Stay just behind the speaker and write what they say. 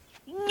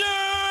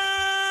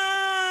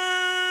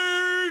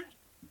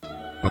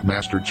But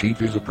Master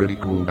Chief is a pretty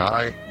cool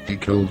guy. He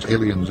kills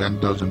aliens and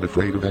doesn't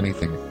afraid of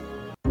anything.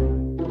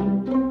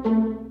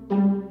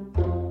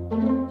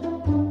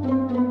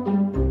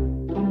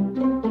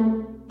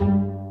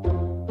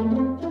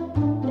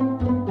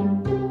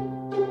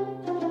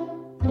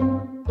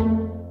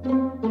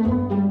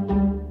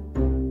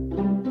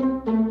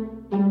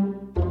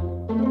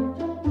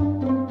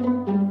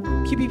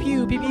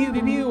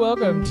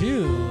 Welcome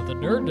to the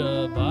Nerd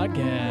Dub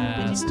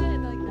Podcast. Did you do it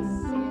like the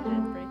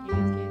CNN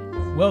breaking news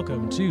cadence?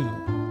 Welcome to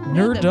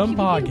Nerd Dub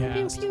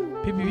Podcast.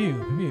 Pew pew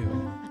pew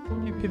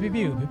pew pew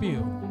pew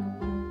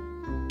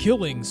pew.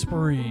 Killing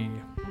spree.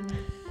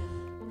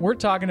 We're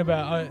talking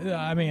about.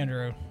 I'm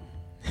Andrew,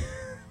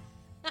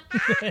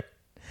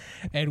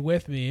 and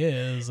with me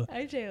is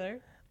I'm Taylor.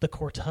 the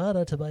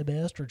Cortana to my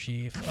Master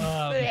Chief.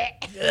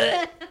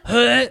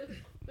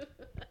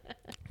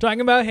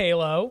 Talking about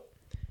Halo.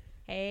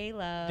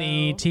 Halo.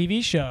 The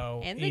TV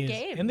show And the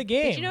game. And the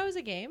game. Did you know it was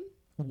a game?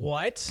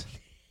 What?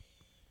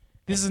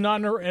 This is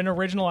not an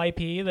original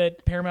IP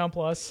that Paramount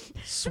Plus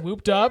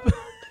swooped up.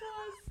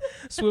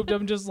 Swooped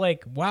up and just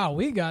like, wow,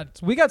 we got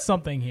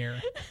something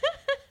here.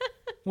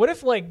 What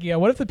if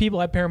the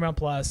people at Paramount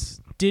Plus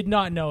did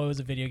not know it was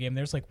a video game?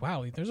 There's like,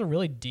 wow, there's a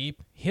really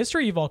deep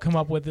history you've all come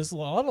up with. This a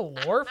lot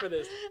of lore for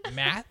this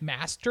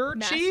Master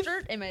Chief.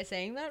 Am I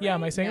saying that right? Yeah,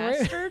 am I saying it right?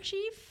 Master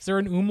Chief? Is there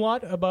an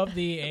umlaut above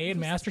the A in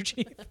Master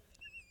Chief?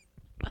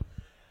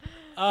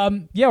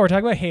 Yeah, we're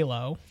talking about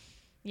Halo.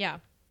 Yeah.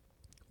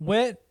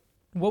 What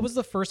was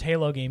the first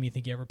Halo game you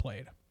think you ever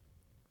played?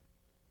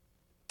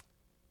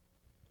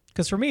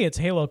 Because for me, it's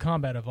Halo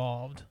Combat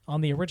Evolved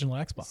on the original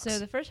Xbox. So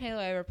the first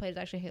Halo I ever played is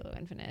actually Halo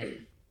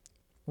Infinite.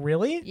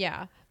 Really?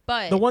 Yeah.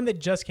 But The one that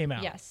just came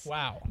out? Yes.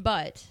 Wow.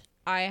 But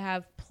I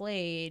have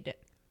played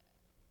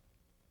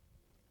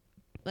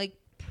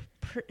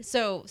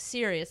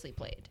seriously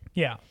played.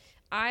 Yeah.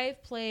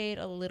 I've played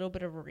a little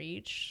bit of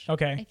Reach.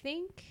 Okay. I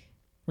think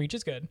Reach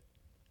is good.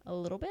 a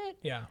little bit.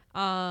 Yeah.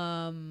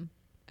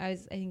 I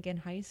was, I think, in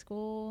high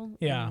school.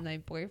 Yeah. And my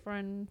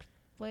boyfriend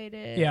played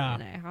it. Yeah.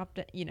 And I hopped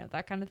it,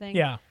 that kind of thing.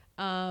 Yeah.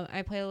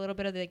 I played a little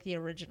bit of the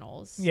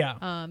originals.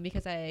 Yeah.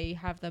 Because I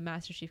have the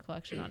Master Chief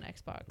Collection on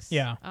Xbox.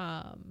 Yeah.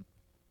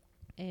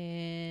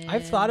 And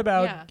I've thought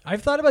about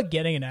yeah.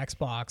 getting an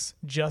Xbox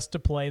just to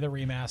play the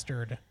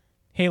remastered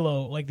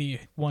Halo, like the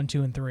 1,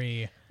 2, and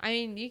 3. I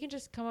mean, you can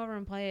just come over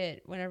and play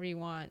it whenever you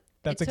want.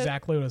 That's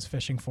exactly what I was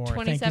fishing for.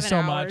 27 Thank you so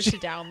hours much. to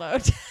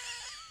download.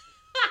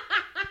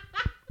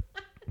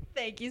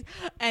 Thank you.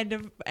 End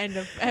of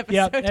episode.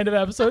 Yeah, end of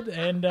episode,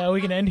 and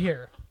we can end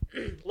here.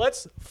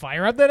 Let's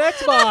fire up that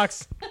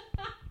Xbox.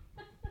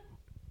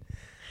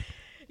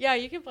 Yeah,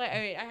 you can play. I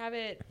mean, I have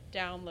it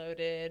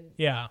downloaded.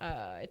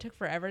 Yeah. It took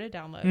forever to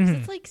download. Mhm.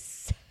 It's like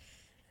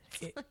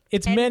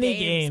It's 10 many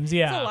games.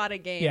 Yeah. It's a lot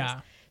of games.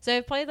 Yeah. So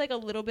I've played like a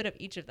little bit of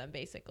each of them,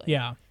 basically.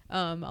 Yeah.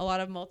 A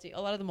lot of the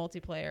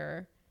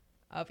multiplayer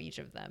of each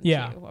of them.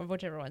 Yeah. Too, of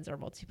whichever ones are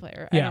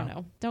multiplayer. Yeah. I don't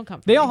know. Don't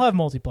come. For They me. all have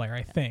multiplayer,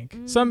 I think.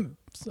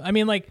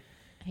 Like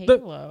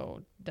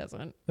Halo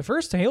doesn't. the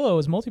first Halo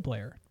is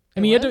multiplayer. I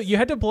mean, you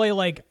had to play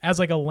like as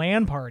like a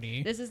LAN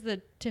party. This is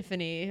the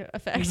Tiffany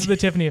effect. This is the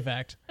Tiffany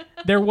effect.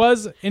 There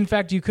was, in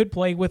fact, you could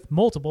play with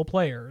multiple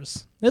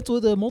players. That's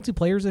what the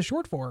multiplayers is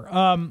short for.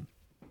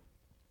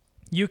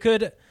 You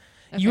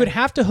would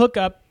have to hook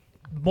up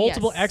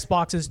multiple Yes.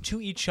 Xboxes to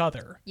each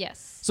other.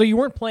 Yes. So you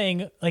weren't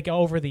playing like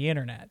over the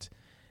internet,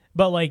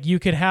 but like you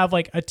could have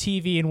like a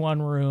TV in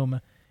one room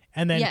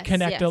and then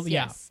connect.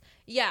 Yeah.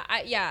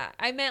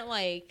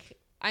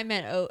 I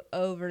meant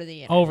over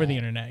the internet. Over the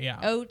internet. Yeah.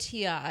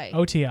 OTI.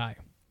 OTI.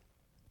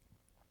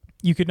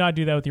 You could not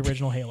do that with the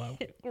original Halo.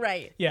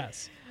 Right.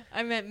 Yes.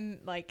 I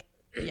meant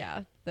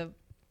the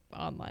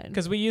online.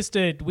 Because we used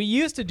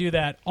to do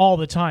that all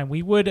the time.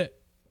 We would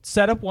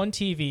set up one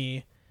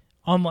TV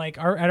on like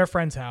at our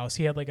friend's house.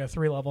 He had like a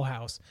 3-level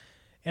house,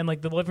 and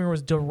like the living room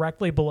was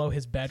directly below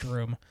his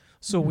bedroom.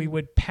 So we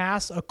would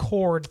pass a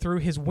cord through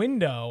his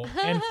window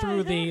and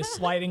through the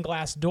sliding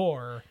glass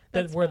door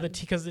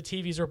because the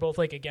TVs are both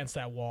like against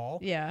that wall.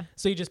 Yeah.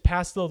 So you just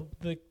pass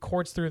the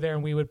cords through there,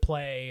 and we would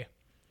play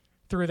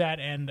through that.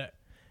 And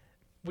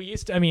we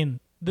used to, I mean,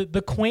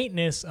 the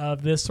quaintness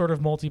of this sort of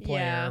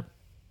multiplayer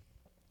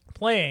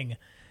playing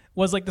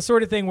was like the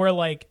sort of thing where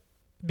like,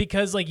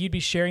 because like you'd be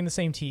sharing the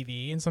same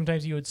TV, and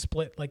sometimes you would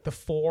split like the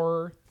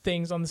 4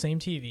 things on the same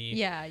TV.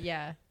 Yeah,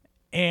 yeah.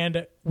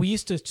 And we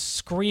used to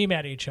scream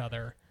at each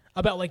other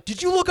about like,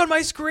 did you look on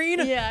my screen?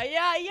 Yeah.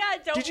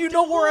 Did you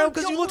know where I am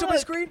because you looked at my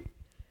screen?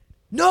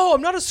 No,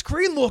 I'm not a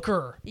screen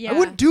looker. Yeah. I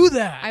wouldn't do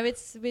that. I would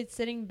be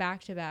sitting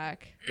back to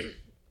back.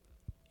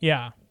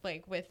 Yeah.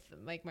 Like with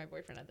like my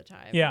boyfriend at the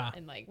time. Yeah.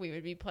 And like we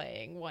would be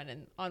playing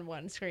on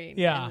one screen.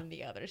 Yeah. And then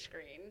the other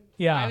screen.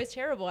 Yeah. I was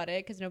terrible at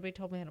it because nobody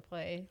told me how to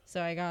play.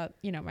 So I got,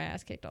 my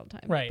ass kicked all the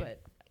time. Right.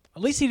 But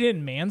at least he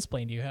didn't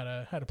mansplain to you how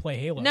to play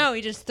Halo. no,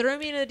 he just threw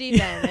me into the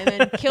deep end and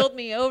then killed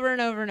me over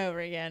and over and over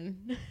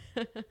again.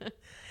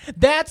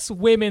 That's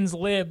women's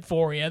lib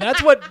for you.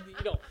 That's what,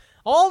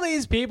 all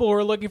these people who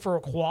are looking for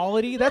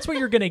equality, that's what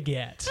you're going to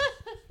get.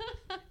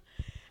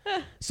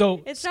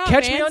 So It's not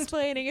catch me on.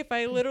 mansplaining if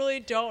I literally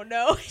don't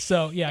know.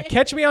 So yeah,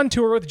 catch me on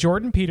tour with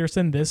Jordan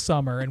Peterson this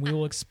summer, and we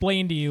will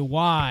explain to you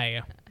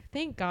why.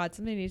 Thank God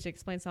somebody needs to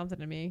explain something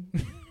to me.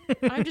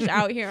 I'm just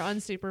out here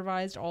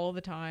unsupervised all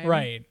the time.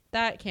 Right.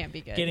 That can't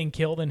be good. Getting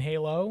killed in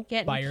Halo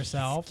by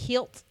yourself.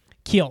 Kilt.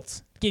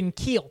 Getting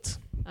killed.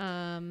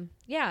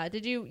 Yeah.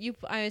 Did you?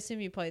 I assume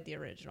you played the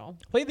original.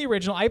 Played the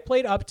original. I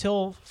played up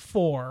till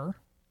 4.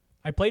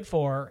 I played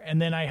 4,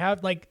 and then I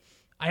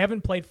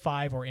haven't played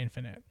 5 or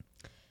Infinite.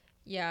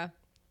 Yeah.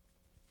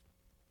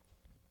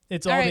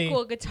 It's all all right. the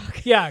Cool. Good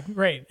talk. Yeah,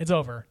 great. It's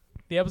over.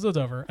 The episode's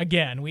over.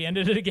 Again, we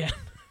ended it again.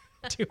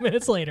 2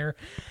 minutes later.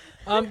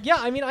 Yeah,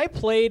 I mean, I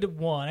played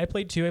 1, I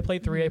played 2, I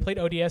played 3, I played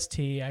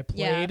ODST, I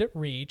played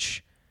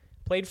Reach,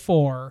 played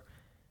 4.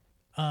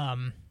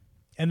 And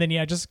then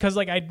yeah, just because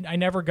like I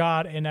never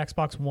got an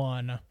Xbox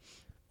One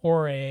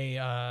or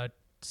a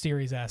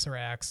Series S or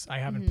X. I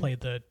haven't played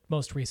the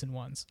most recent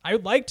ones. I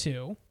would like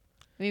to.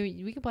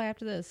 Maybe we can play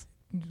after this.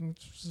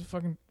 Just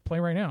fucking play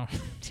right now.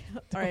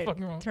 All right.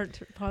 fucking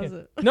Pause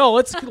it. No,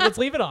 let's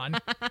leave it on.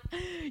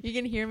 You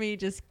can hear me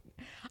just.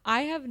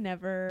 I have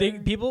never.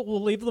 People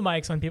will leave the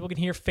mics on. People can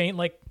hear faint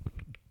like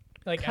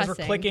as we're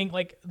Cussing. clicking,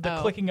 like the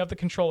clicking of the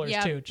controllers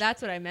Yeah, too.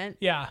 that's what I meant.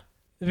 Yeah,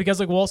 because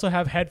like we'll also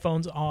have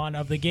headphones on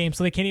of the game,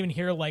 so they can't even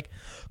hear like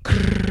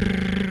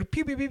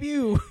pew pew pew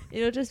pew.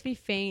 It'll just be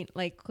faint,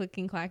 like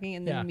clicking, clacking,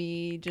 and then Yeah.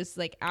 me just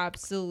like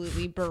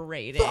absolutely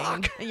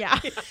berating. Yeah.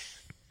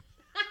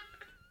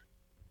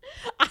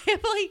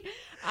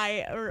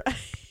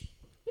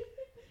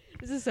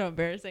 This is so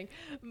embarrassing,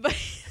 but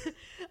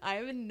I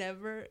have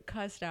never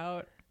cussed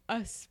out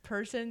a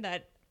person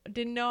that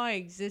didn't know I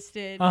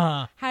existed,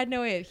 had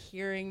no way of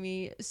hearing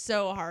me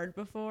so hard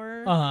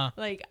before.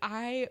 Like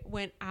I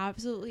went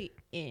absolutely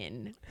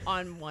in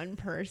on one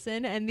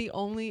person, and the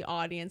only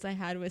audience I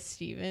had was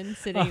Steven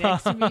sitting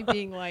next to me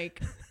being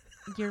like,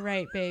 "You're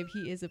right, babe,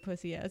 he is a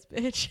pussy ass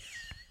bitch."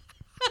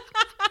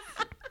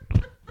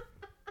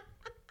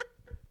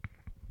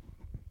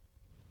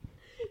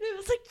 It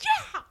was like,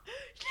 yeah.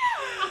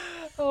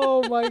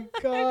 Oh my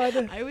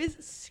god. I was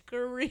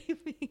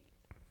screaming.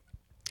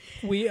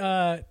 We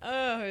Oh,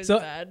 it was so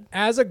bad.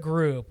 as a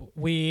group,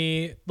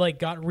 we like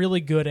got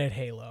really good at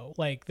Halo.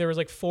 Like there was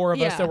like 4 of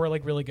us Yeah. that were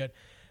like really good.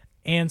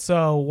 And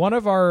so one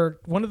of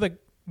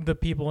the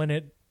people in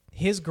it,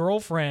 his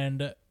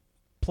girlfriend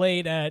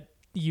played at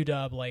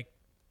UW like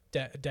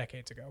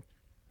decades ago.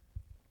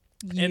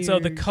 And so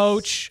the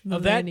coach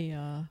of that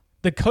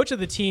the coach of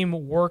the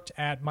team worked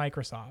at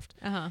Microsoft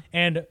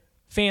and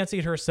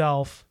fancied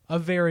herself a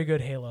very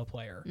good Halo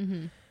player.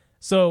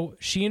 So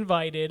she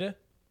invited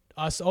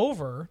us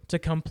over to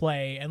come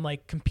play and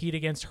like compete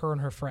against her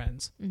and her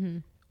friends.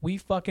 We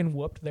fucking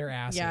whooped their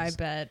asses. Yeah, I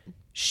bet.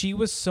 She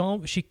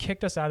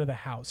kicked us out of the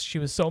house. She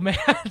was so mad.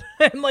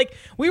 And like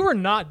we were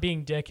not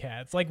being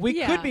dickheads. Like we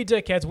could be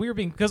dickheads. We were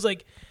being, because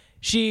like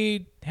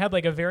she had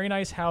like a very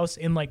nice house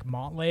in like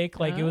Montlake.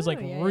 Like it was like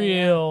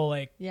real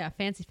like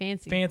fancy.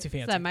 fancy.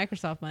 It's that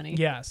Microsoft money.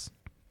 Yes.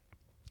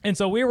 And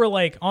so we were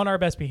like on our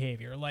best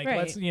behavior. Like Right.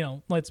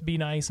 let's be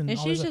nice and all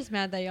she's this. just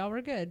mad that y'all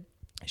were good.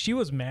 She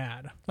was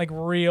mad, like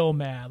real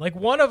mad. Like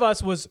one of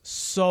us was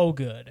so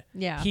good.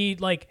 Yeah. He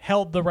like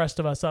held the rest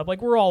of us up.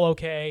 Like we're all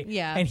okay.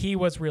 Yeah. And he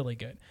was really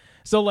good.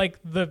 So like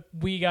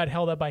we got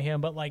held up by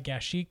him, but like yeah,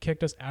 she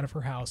kicked us out of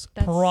her house.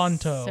 That's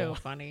Pronto. so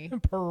funny.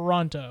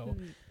 Pronto.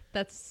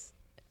 That's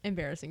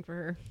embarrassing for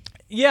her.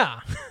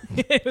 Yeah.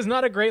 It was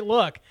not a great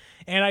look.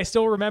 And I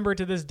still remember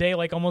to this day,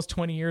 like almost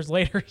 20 years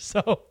later.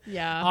 So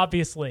Yeah.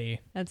 obviously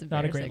That's not a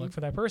embarrassing. great look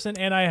for that person.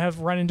 And I have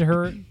run into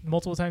her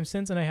multiple times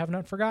since, and I have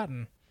not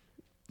forgotten.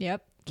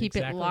 Yep. Keep it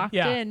Exactly. locked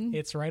Yeah, in.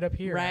 it's right up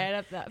here. Right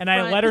up that And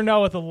front. I let her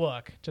know with a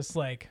look, just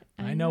like,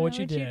 I know what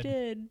you did.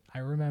 did. I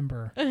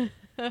remember.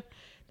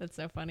 That's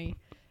so funny.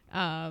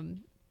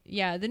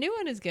 Yeah, the new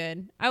one is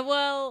good.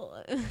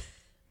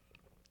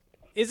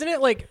 Isn't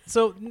it like,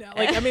 so,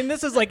 like, I mean,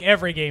 this is like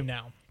every game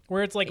now,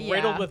 where it's like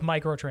riddled Yeah. with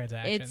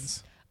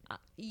microtransactions.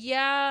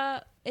 Yeah,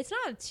 it's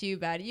not too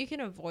bad. You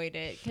can avoid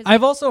it. Cause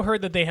I've also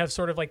heard that they have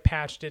sort of like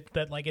patched it,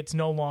 that like it's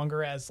no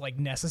longer as like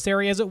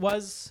necessary as it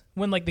was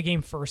when like the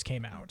game first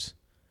came out.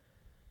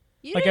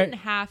 you like, didn't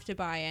have to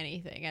buy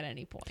anything at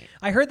any point.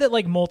 I heard that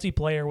like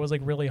multiplayer was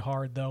like really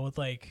hard though, with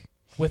like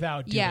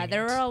without doing Yeah,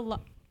 there it. were a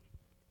lot.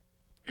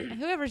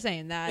 Whoever's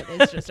saying that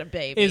is just a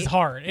baby. Is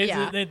hard.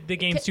 Yeah. The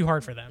game's too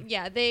hard for them.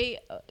 Yeah,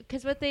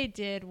 because what they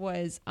did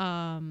was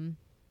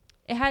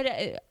it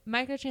had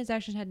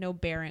microtransactions had no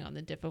bearing on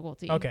the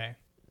difficulty. Okay.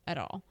 At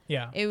all.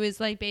 Yeah. It was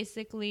like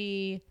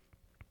basically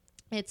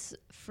it's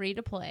free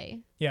to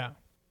play, Yeah.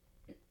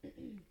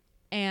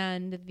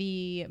 and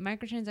the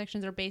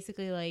microtransactions are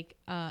basically like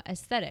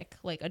aesthetic,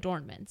 like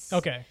adornments.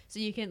 Okay. So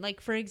you can,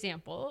 like, for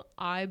example,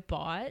 I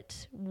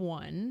bought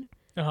one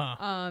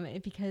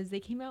because they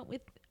came out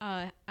with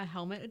a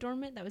helmet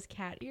adornment that was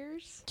cat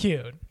ears.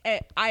 Cute.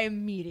 I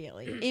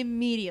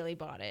immediately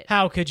bought it.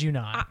 How could you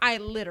not? I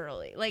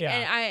literally like,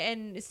 Yeah.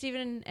 and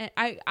Steven,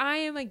 I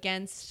am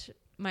against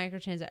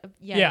microtransactions.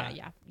 Yeah,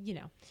 you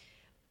know,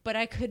 But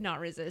I could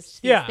not resist.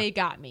 Yeah. They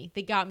got me.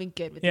 They got me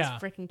good with Yeah.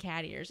 these freaking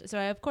cat ears. So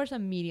I, of course,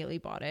 immediately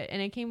bought it.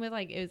 And it came with,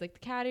 like, it was, like, the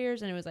cat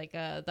ears, and it was, like,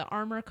 the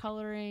armor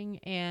coloring,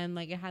 and,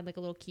 like, it had, like, a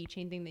little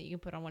keychain thing that you can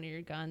put on one of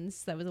your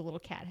guns that was a little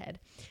cat head.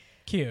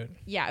 Cute.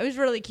 Yeah, it was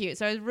really cute.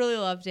 So I really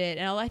loved it.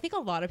 And I think a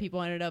lot of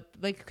people ended up,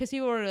 like, because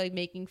people were, like,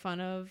 making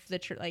fun of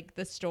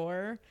the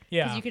store.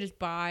 Yeah. Because you could just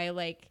buy,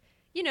 like,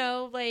 you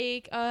know,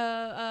 like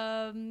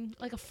a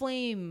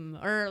flame,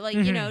 or like,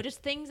 you know,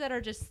 just things that are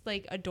just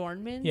like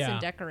adornments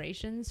and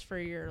decorations for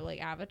your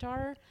like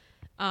avatar.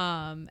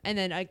 And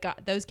then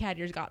those cat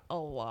ears got a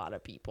lot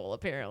of people,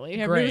 apparently.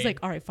 Everybody was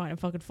like, all right, fine, I'm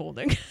fucking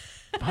folding.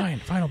 Fine,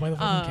 I'll buy the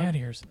fucking cat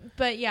ears.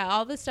 But yeah,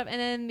 all this stuff. And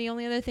then the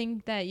only other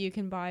thing that you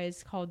can buy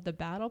is called the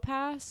Battle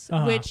Pass,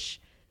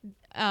 which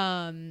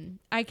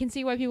I can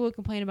see why people would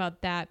complain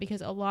about that,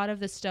 because a lot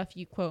of the stuff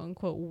you quote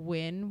unquote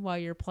win while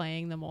you're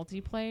playing the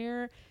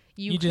multiplayer,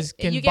 you just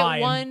can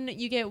buy one.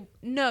 You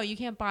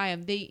can't buy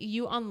them.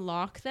 You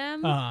unlock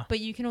them,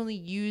 but you can only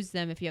use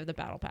them if you have the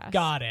Battle Pass.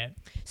 Got it.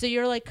 So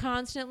you're like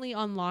constantly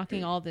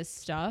unlocking all this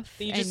stuff.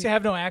 You just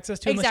have no access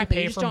to it unless you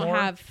pay for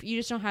more. You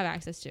just don't have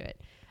access to it.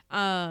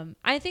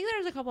 I think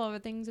there's a couple other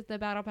things with the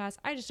Battle Pass.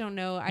 I just don't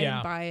know. I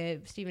didn't buy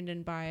it. Steven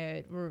didn't buy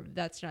it.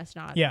 That's just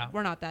not. Yeah.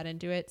 We're not that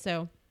into it.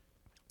 So.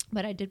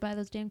 But I did buy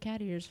those damn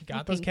cat ears.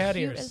 Got those cat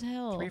ears. As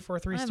hell.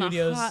 343 I'm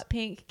Studios. A hot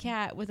pink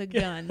cat with a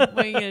gun. What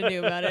are you gonna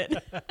do about it?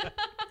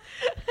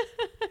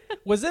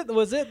 Was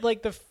it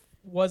like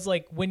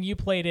when you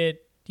played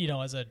it, you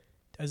know, as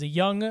a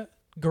young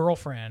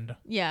girlfriend,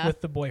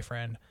 with the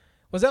boyfriend?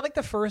 Was that like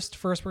the first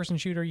person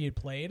shooter you'd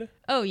played?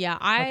 Oh yeah,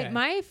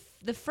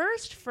 the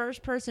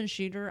first person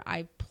shooter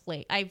I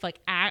played, I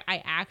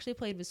actually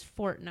played was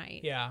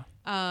Fortnite. Yeah.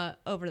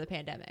 Over the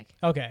pandemic.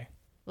 Okay.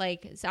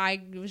 Like, so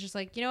I was just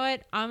like, you know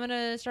what? I'm going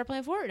to start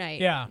playing Fortnite.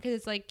 Yeah. Because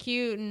it's, like,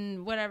 cute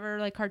and whatever,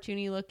 like,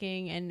 cartoony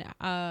looking.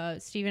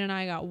 And Steven and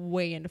I got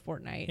way into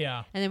Fortnite.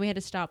 Yeah. And then we had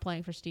to stop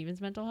playing for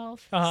Steven's mental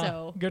health.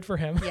 So good for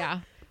him. Yeah.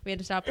 We had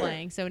to stop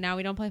playing. So now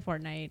we don't play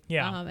Fortnite.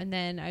 Yeah. And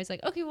then I was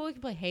like, okay, well, we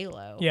can play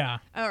Halo. Yeah.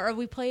 Or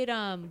we played,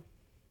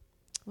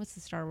 what's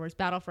the Star Wars?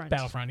 Battlefront,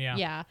 yeah.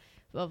 Yeah.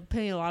 Well,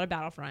 played a lot of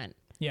Battlefront.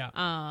 Yeah.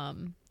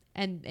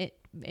 And it,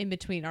 in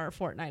between our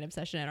Fortnite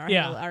obsession and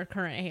our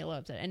current Halo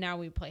obsession, and now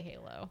we play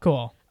Halo.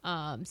 Cool.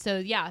 So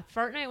yeah,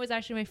 Fortnite was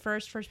actually my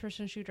first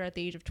person shooter at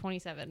the age of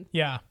 27.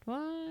 Yeah.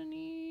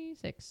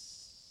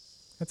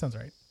 26. That sounds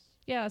right.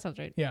 Yeah, that sounds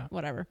right. Yeah.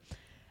 Whatever.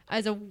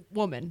 As a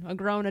woman, a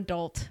grown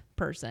adult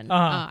person,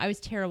 I was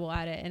terrible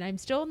at it, and I'm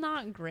still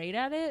not great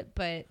at it.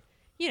 But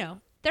you know,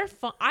 they're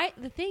fun.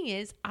 The thing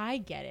is, I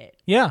get it.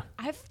 Yeah.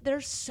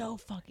 They're so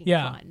fucking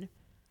fun.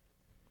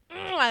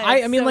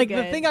 I mean, so like,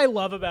 good. the thing I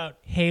love about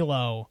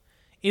Halo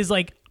is,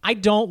 like, I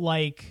don't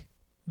like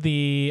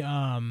the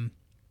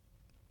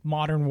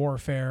Modern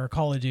Warfare,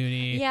 Call of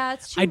Duty. Yeah,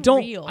 it's too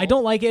real. I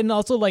don't like it, and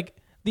also, like,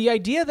 the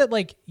idea that,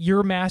 like,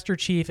 you're Master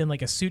Chief in,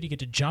 like, a suit, you get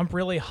to jump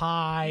really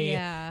high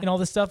and all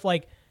this stuff,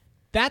 like,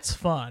 that's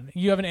fun.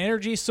 You have an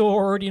energy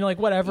sword, you know, like,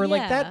 whatever.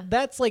 Like,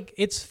 that's, like,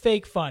 it's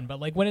fake fun. But,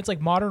 like, when it's,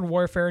 like, Modern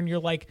Warfare and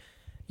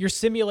you're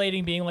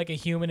simulating being, like, a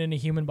human in a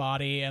human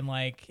body and,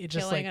 like, it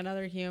just, killing like...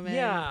 another human.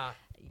 Yeah.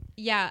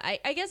 Yeah,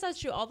 I guess that's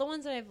true. All the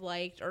ones that I've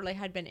liked or like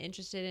had been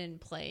interested in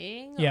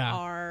playing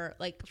are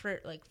like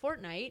for like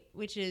Fortnite,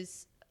 which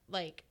is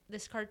like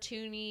this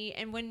cartoony,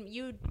 and when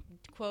you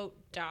quote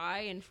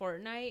die in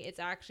Fortnite, it's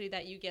actually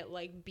that you get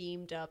like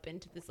beamed up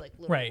into this like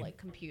little like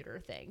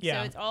computer thing. Yeah.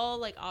 So it's all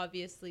like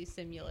obviously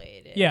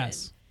simulated.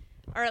 Yes.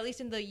 Or at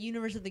least in the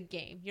universe of the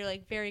game, you're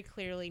like very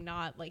clearly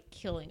not like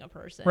killing a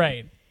person.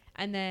 Right.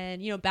 And then,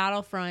 you know,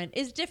 Battlefront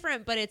is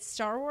different, but it's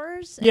Star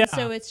Wars. Yeah. And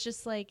so it's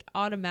just like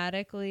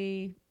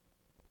automatically...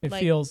 It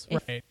feels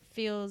right.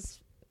 Feels.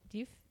 Do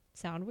you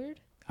sound weird?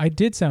 I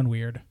did sound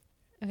weird.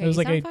 Okay, it was you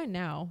like sound fine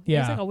now.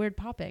 Yeah, it's like a weird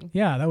popping.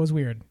 Yeah, that was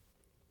weird.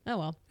 Oh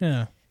well.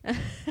 Yeah.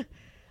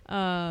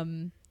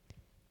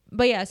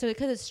 But yeah, so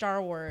because it's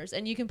Star Wars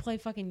and you can play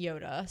fucking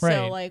Yoda,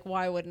 so like,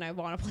 why wouldn't I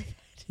want to play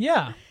that?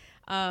 Yeah.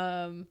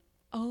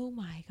 Oh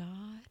my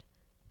god.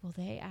 Will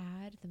they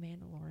add the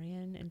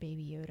Mandalorian and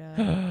Baby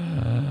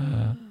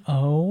Yoda?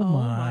 oh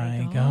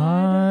my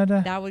god.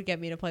 That would get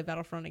me to play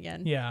Battlefront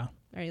again. Yeah.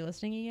 Are you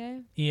listening,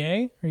 EA?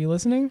 EA? Are you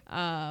listening?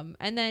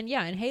 And then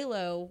yeah, in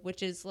Halo,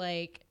 which is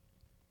like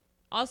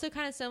also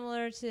kind of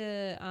similar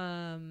to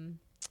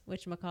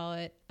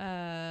whatchamacallit,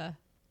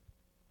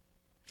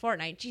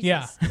 Fortnite. Jesus.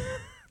 Yeah.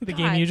 The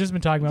game you've just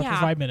been talking about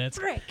for 5 minutes.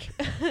 Frick.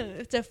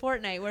 It's a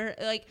Fortnite where,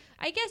 like,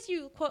 I guess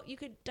you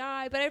could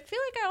die, but I feel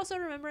like I also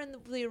remember in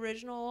the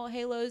original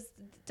Halos,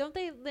 don't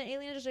the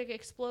aliens just like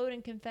explode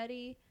in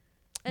confetti?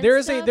 There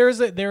is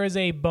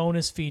a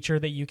bonus feature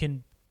that you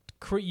can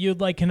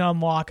can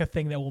unlock a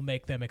thing that will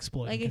make them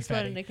explode. Like in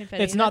explode into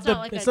confetti. It's not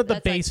the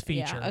base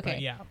feature. Yeah, okay.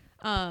 But yeah.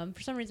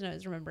 For some reason I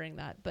was remembering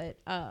that, but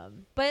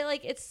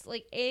like it's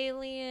like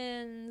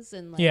aliens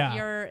and like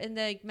you're in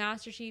the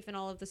Master Chief and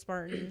all of the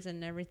Spartans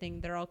and everything.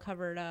 They're all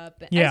covered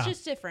up. Yeah. It's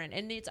just different,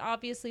 and it's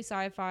obviously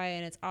sci-fi,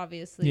 and it's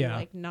obviously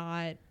like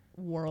not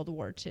World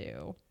War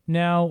II.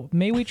 Now,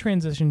 may we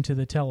transition to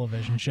the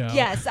television show?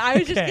 Yes, I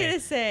was just Okay. gonna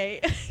say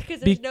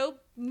because there's no.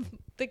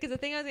 Because the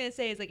thing I was gonna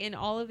say is like in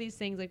all of these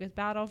things, like with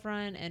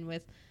Battlefront and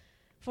with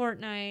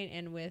Fortnite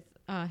and with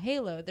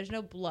Halo, there's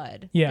no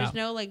blood. Yeah. There's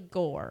no like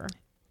gore.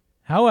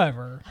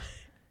 However,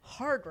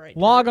 Hard right.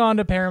 log on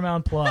to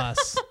Paramount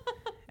Plus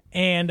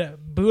and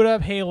boot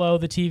up Halo,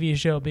 the TV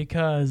show,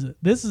 because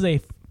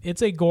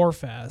it's a gore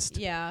fest.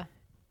 Yeah.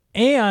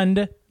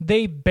 And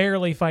they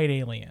barely fight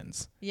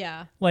aliens.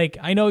 Yeah. Like,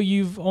 I know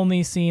you've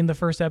only seen the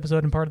first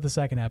episode and part of the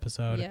second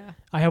episode. Yeah.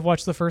 I have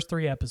watched the first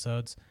 3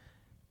 episodes.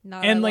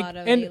 Not And, a like, lot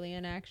of and-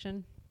 alien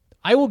action.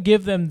 I will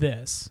give them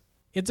this.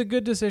 It's a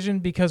good decision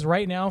because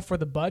right now, for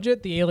the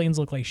budget, the aliens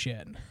look like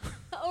shit.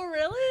 Oh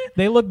really?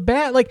 They look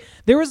bad. Like,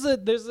 there's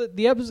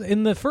the episode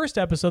in the first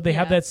episode, they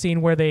have Yeah. that scene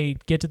where they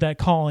get to that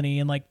colony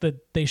and like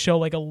they show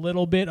like a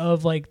little bit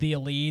of like the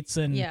elites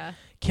and Yeah.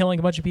 killing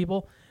a bunch of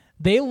people.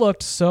 They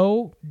looked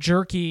so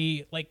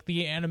jerky, like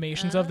the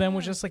animations of them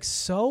was just like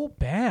so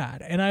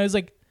bad. And I was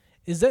like,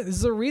 is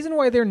the reason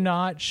why they're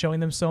not showing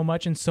them so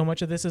much, and so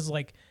much of this is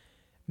like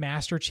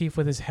Master Chief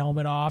with his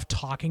helmet off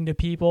talking to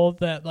people,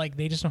 that like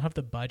they just don't have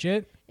the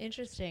budget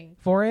Interesting.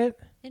 for it.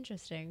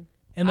 Interesting.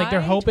 And like they're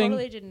I hoping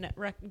totally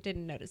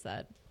didn't notice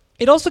that.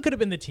 it also could have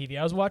been the TV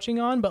I was watching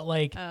on, but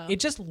like Oh. it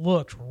just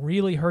looked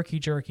really herky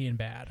jerky and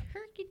bad.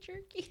 Herky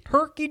jerky.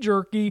 Herky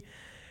jerky.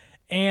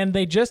 And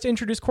they just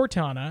introduced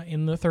Cortana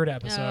in the 3rd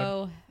episode.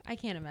 Oh, I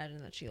can't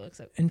imagine that she looks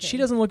okay. And she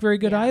doesn't look very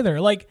good Yeah.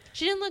 either. Like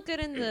She didn't look good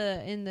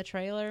in the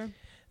trailer.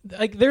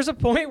 there's a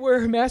point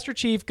where Master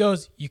Chief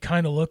goes, "You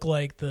kind of look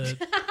like the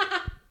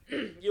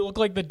you look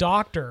like the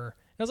doctor."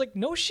 And I was like,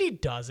 "No, she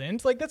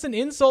doesn't." Like that's an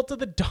insult to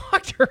the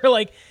doctor.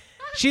 Like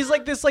she's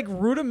like this like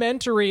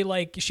rudimentary,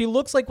 like she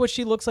looks like what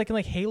she looks like in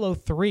like Halo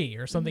 3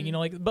 or something, you know,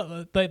 like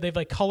but they've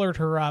like colored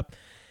her up.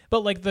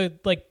 But like the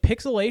like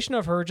pixelation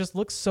of her just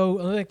looks so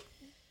like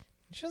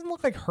she doesn't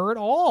look like her at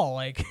all.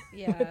 Like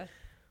Yeah.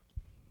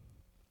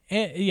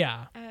 and,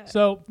 yeah.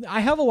 So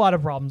I have a lot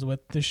of problems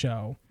with the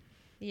show.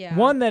 Yeah.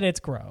 One, that it's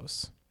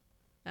gross.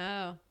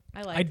 Oh,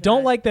 I like. I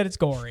don't that. like that it's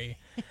gory.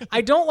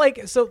 I don't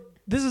like, so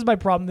this is my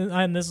problem,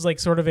 and this is like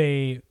sort of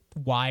a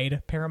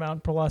wide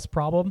Paramount Plus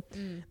problem.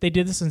 They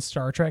did this in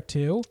Star Trek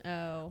too,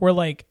 Oh. where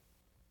like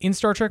in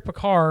Star Trek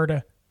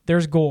Picard,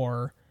 there's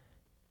gore,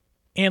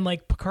 and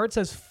like Picard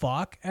says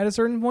fuck at a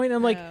certain point. And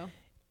I'm like, Oh.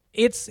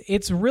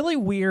 it's really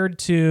weird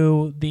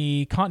to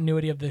the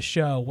continuity of this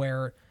show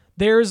where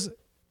there's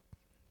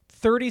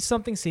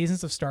 30-something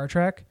seasons of Star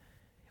Trek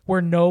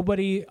where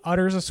nobody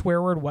utters a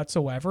swear word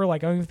whatsoever.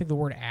 Like, I don't even think the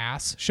word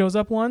ass shows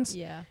up once.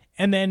 Yeah.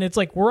 And then it's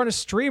like, we're on a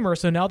streamer,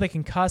 so now they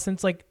can cuss. And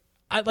it's like,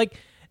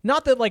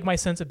 not that like my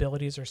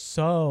sensibilities are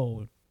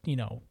so, you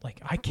know, like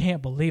I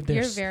can't believe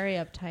You're very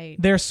uptight.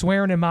 they're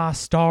swearing in my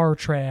Star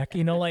Trek,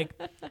 you know, like,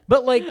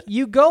 but like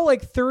you go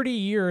like 30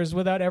 years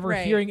without ever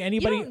Right. hearing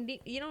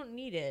anybody. You don't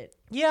need it.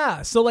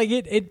 Yeah. So like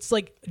it's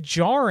like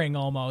jarring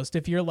almost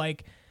if you're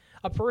like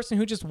a person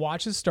who just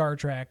watches Star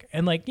Trek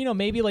and like, you know,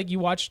 maybe like you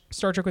watch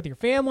Star Trek with your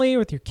family,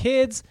 with your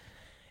kids,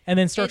 and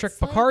then Star Trek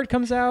It's like- Picard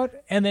comes out,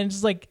 and then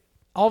just like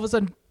all of a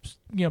sudden,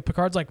 you know,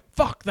 Picard's like,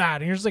 fuck that.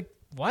 And you're just like,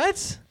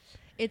 what?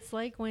 It's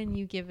like when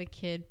you give a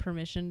kid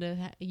permission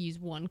to use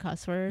one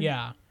cuss word.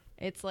 Yeah.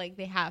 It's like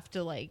they have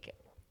to like.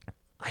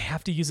 I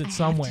have to use it have to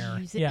somewhere.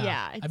 use it. Yeah.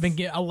 Yeah, I've been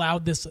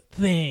allowed this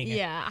thing.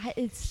 Yeah,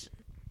 it's.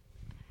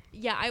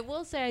 Yeah, I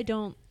will say I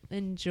don't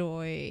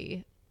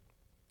enjoy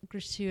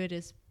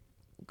gratuitous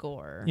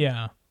gore.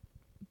 Yeah.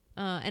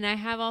 And I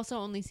have also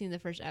only seen the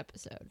first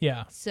episode.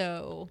 Yeah.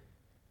 So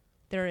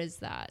there is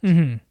that.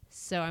 Mm-hmm.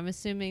 So I'm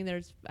assuming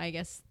there's, I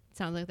guess,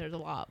 sounds like there's a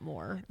lot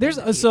more. in There's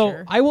the so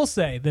future. I will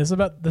say this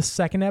about the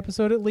second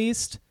episode at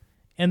least,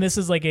 and this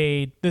is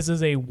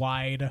a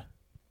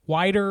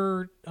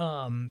wider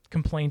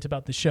complaint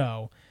about the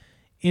show,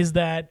 is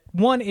that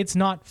one, it's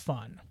not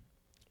fun.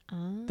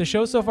 The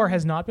show so far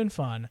has not been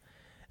fun.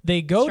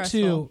 They go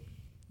Stressful.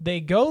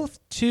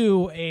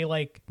 to a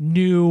like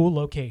new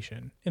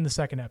location in the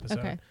second episode.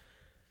 Okay.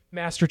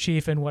 Master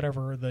Chief and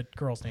whatever the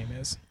girl's name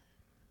is.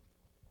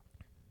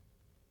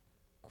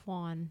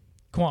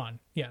 Quan,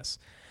 yes.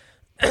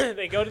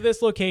 They go to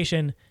this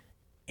location,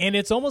 and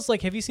it's almost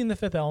like, have you seen The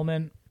Fifth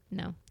Element?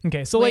 No.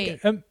 Okay, so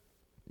Wait. like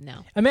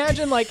No.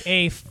 imagine like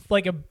a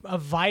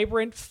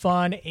vibrant,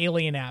 fun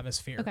alien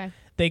atmosphere. Okay.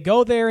 They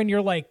go there, and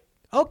you're like,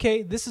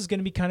 okay, this is going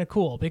to be kind of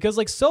cool, because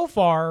like so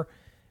far,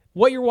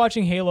 what you're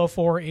watching Halo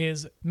for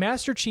is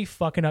Master Chief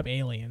fucking up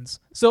aliens.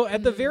 So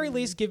at the very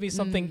least, give me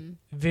something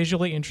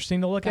visually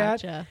interesting to look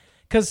at. Gotcha.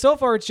 Because so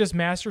far it's just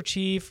Master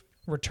Chief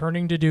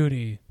returning to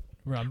duty.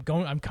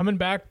 I'm coming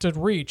back to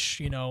Reach,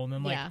 you know, and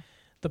then like Yeah.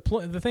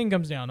 the thing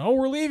comes down. Oh,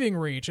 we're leaving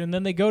Reach, and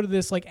then they go to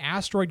this like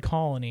asteroid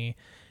colony,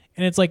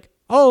 and it's like,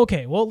 oh,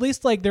 okay, well at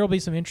least like there'll be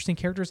some interesting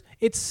characters.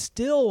 It's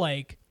still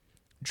like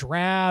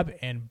drab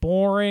and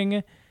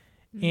boring,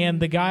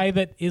 and the guy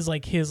that is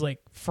like his like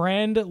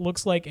friend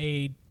looks like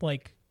a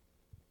like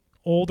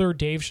older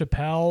Dave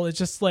Chappelle. It's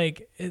just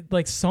like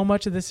like so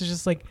much of this is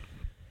just like,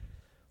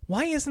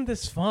 why isn't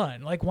this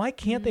fun? Like, why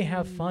can't they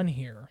have fun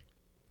here?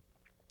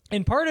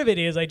 And part of it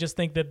is I just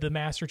think that the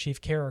Master Chief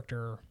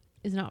character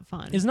is not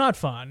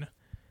fun.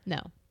 No.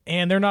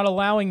 And they're not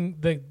allowing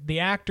the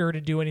actor to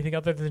do anything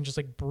other than just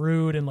like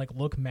brood and like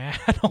look mad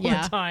all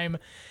the time.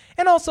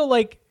 And also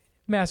like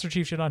Master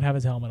Chief should not have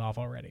his helmet off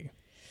already.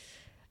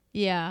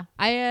 Yeah.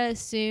 I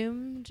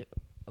assumed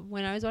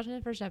when I was watching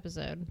the first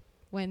episode,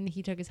 when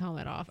he took his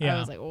helmet off, I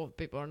was like, oh,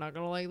 people are not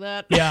going to like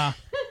that. Yeah.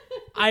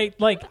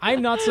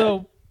 I'm not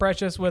so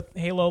precious with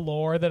Halo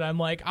lore that I'm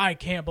like, I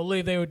can't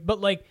believe they would.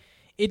 But like,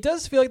 it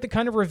does feel like the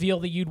kind of reveal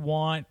that you'd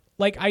want.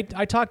 Like I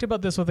talked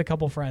about this with a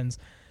couple friends.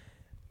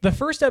 The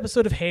first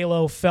episode of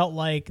Halo felt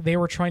like they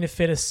were trying to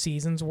fit a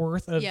season's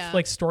worth of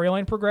like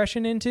storyline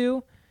progression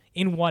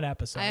in one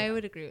episode. I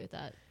would agree with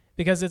that.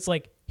 Because it's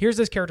like, here's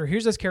this character,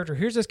 here's this character,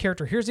 here's this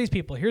character, here's these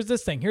people, here's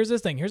this thing, here's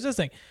this thing, here's this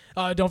thing.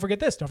 Don't forget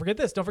this, don't forget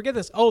this, don't forget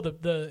this. Oh,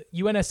 the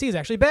UNSC is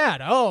actually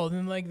bad. Oh,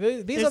 then like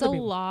these There's other people.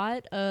 There's a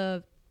lot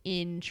of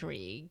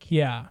intrigue.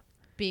 Yeah.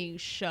 Being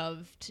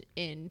shoved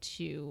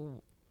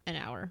into an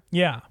hour.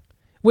 Yeah.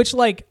 Which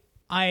like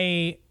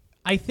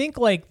I think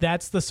like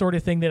that's the sort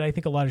of thing that I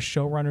think a lot of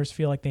showrunners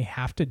feel like they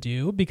have to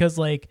do, because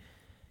like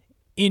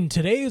in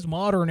today's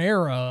modern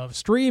era of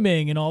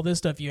streaming and all this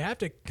stuff, you have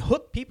to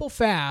hook people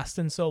fast.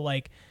 And so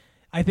like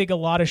I think a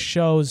lot of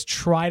shows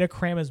try to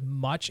cram as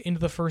much into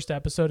the first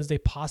episode as they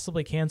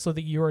possibly can so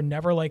that you are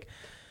never like,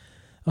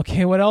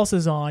 okay, what else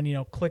is on?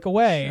 Click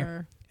away.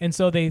 Sure. And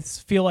so they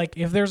feel like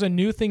if there's a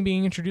new thing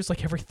being introduced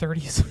like every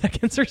 30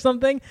 seconds or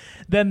something,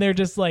 then they're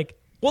just like,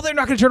 well, they're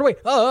not going to turn away.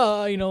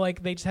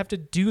 Like they just have to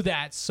do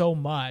that so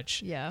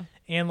much. Yeah.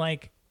 And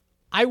like,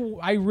 I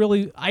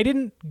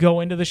didn't go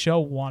into the show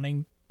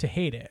wanting to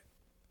hate it.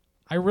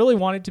 I really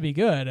want it to be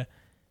good.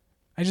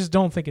 I just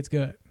don't think it's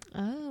good.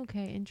 Oh,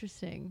 okay.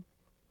 Interesting.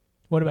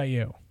 What about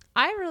you?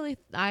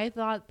 I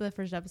thought the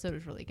first episode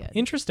was really good.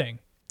 Interesting.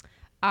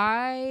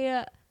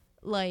 I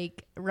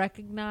like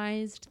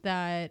recognized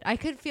that I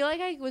could feel like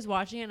I was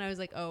watching it and I was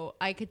like, oh,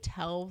 I could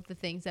tell the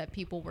things that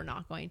people were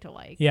not going to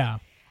like. Yeah.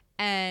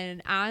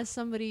 And as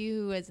somebody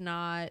who has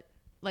not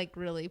like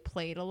really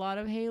played a lot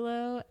of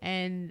Halo,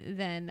 and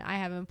then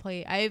I've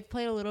played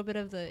a little bit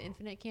of the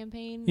Infinite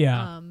campaign.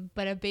 Yeah.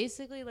 But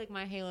basically like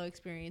my Halo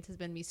experience has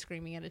been me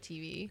screaming at a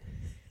TV,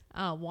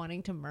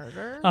 wanting to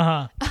murder.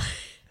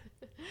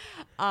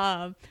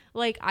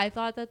 Like I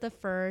thought that the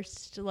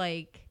first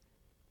like,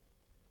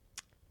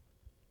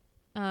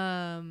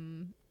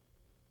 I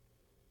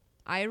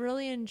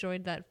really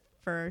enjoyed that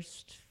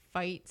first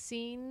fight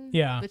scene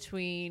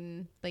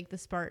between like the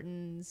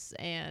Spartans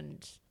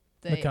and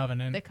the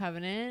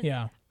Covenant.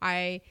 Yeah.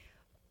 I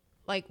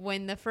like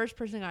when the first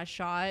person got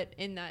shot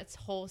in that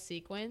whole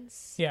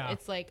sequence. Yeah.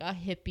 It's like a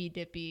hippy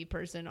dippy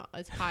person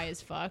as high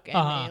as fuck, and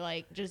they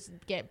like just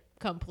get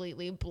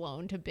completely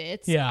blown to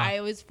bits. Yeah.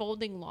 I was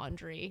folding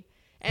laundry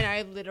and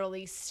I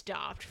literally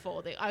stopped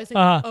folding. I was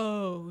like,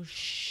 oh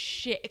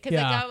shit. Because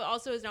like that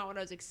also is not what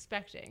I was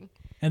expecting.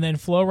 And then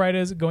Flo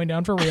Rida's Going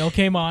Down for Real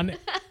came on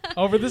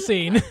over the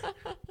scene.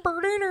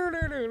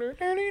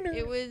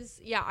 It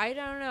was, I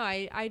don't know.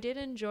 I did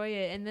enjoy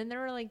it. And then there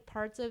were like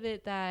parts of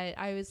it that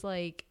I was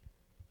like,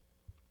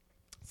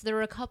 so there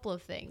were a couple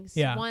of things.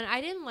 Yeah. One, I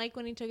didn't like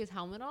when he took his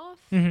helmet off.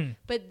 Mm-hmm.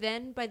 But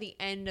then by the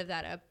end of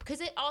that, because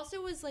it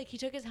also was like he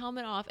took his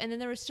helmet off and then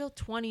there was still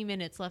 20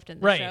 minutes left in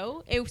the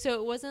show. So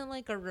it wasn't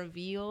like a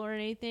reveal or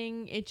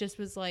anything. It just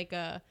was like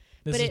a...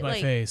 This is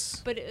my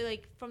face. But it,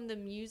 like from the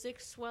music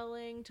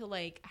swelling to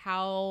like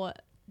how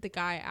the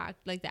guy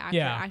the actor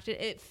acted,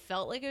 it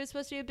felt like it was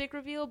supposed to be a big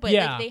reveal, but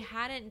like, they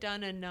hadn't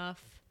done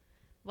enough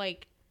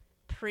like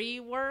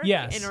pre-work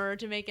in order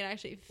to make it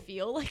actually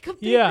feel like a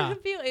big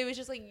reveal. It was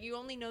just like you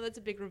only know that's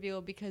a big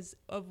reveal because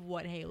of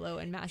what Halo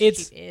and Master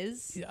Chief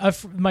is.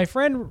 My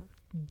friend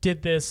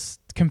did this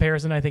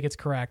comparison. I think it's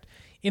correct.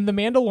 In The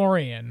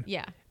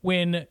Mandalorian,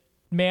 when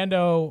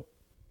Mando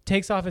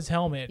takes off his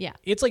helmet,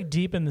 it's like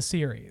deep in the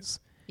series.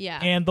 Yeah.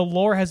 And the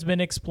lore has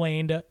been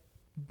explained.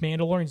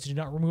 Mandalorians do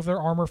not remove their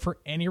armor for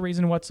any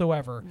reason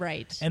whatsoever.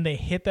 Right. And they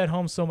hit that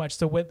home so much.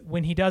 So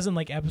when he does in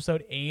like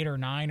episode 8 or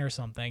 9 or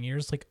something, you're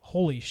just like,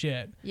 holy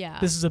shit. Yeah.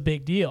 This is a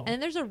big deal.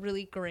 And there's a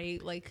really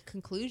great like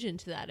conclusion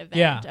to that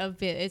event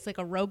of it. It's like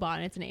a robot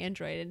and it's an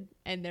android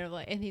and they're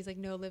like, and he's like,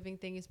 no living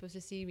thing is supposed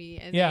to see me.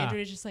 And the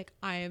android is just like,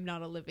 I am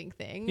not a living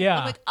thing. Yeah.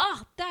 I'm like,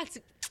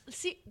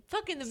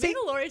 fucking The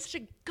Mandalorian is such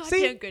a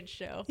goddamn good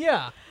show.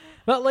 Yeah.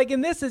 But like in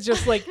this, it's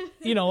just like,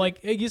 like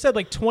you said,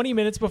 like 20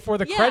 minutes before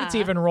the credits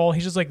even roll,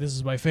 he's just like, this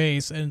is my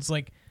face. And it's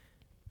like,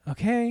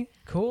 okay,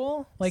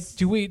 cool. Like,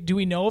 do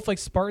we know if like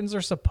Spartans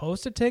are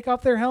supposed to take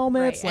off their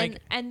helmets? Right.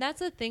 Like, and that's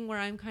a thing where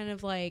I'm kind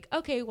of like,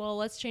 okay, well,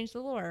 let's change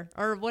the lore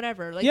or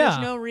whatever. Like, there's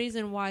no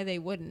reason why they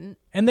wouldn't.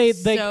 And I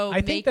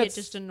think make it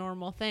just a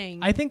normal thing.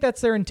 I think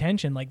that's their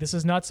intention. Like, this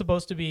is not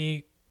supposed to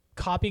be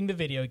copying the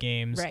video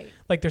games. Right.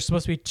 Like, there's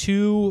supposed to be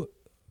two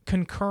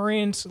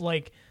concurrent,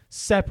 like,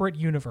 separate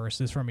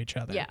universes from each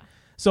other. Yeah.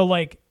 So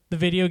like the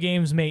video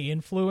games may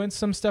influence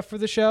some stuff for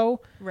the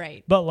show.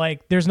 Right. But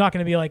like there's not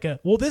going to be like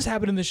this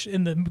happened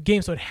in the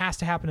game, so it has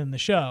to happen in the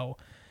show.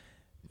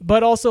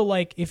 But also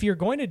like if you're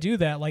going to do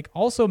that, like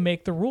also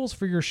make the rules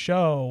for your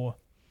show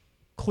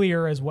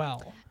clear as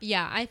well.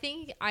 Yeah, I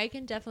think I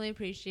can definitely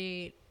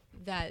appreciate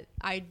that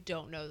I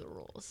don't know the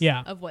rules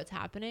of what's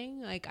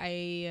happening. Like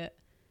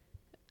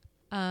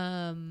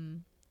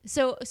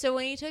so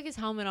when he took his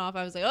helmet off,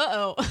 I was like,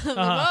 uh-oh. Like,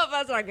 oh,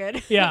 that's not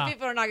good. Yeah.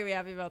 People are not gonna be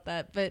happy about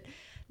that. But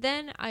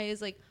then I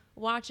was like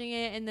watching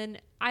it, and then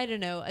I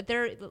don't know.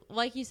 There,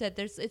 like you said,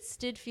 it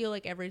did feel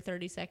like every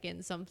 30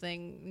 seconds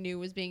something new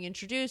was being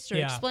introduced or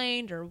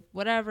explained or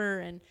whatever,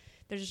 and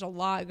there's just a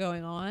lot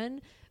going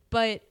on.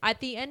 But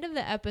at the end of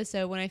the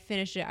episode, when I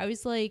finished it, I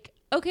was like,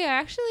 okay,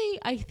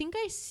 I think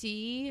I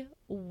see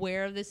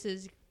where this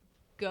is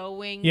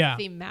going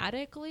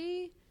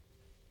thematically,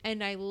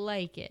 and I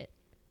like it.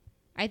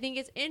 I think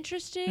it's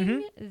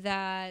interesting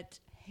that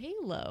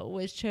Halo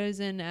was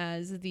chosen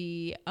as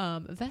the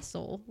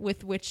vessel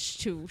with which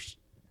to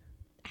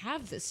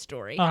have this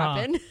story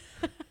happen.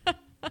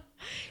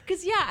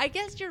 Because, I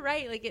guess you're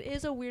right. Like, it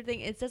is a weird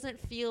thing. It doesn't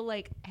feel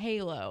like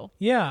Halo.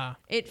 Yeah.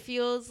 It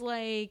feels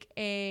like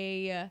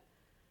take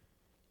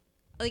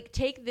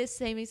this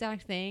same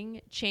exact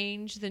thing,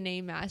 change the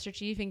name Master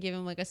Chief, and give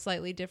him, like, a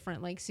slightly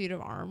different, like, suit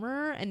of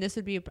armor, and this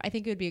would be, I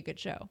think it would be a good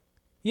show.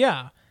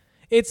 Yeah.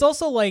 It's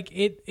also, like,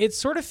 it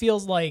sort of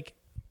feels like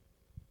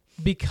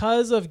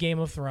because of Game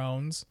of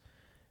Thrones,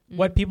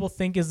 what people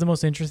think is the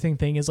most interesting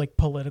thing is, like,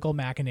 political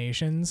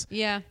machinations.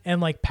 Yeah. And,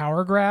 like,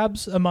 power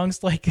grabs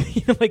amongst, like,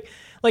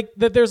 like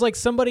that there's, like,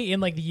 somebody in,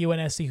 like, the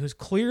UNSC who's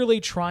clearly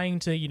trying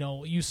to,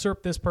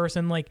 usurp this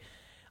person. Like,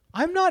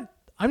 I'm not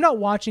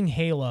watching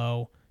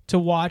Halo to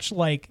watch,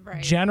 like,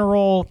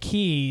 General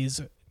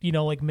Keyes,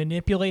 like,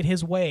 manipulate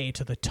his way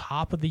to the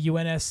top of the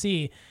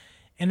UNSC.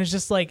 And it's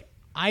just, like,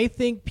 I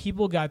think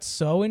people got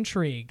so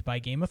intrigued by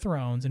Game of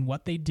Thrones and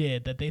what they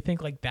did that they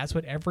think, like, that's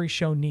what every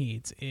show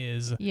needs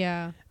is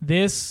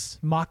this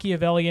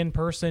Machiavellian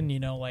person,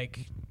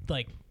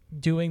 like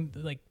doing,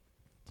 like,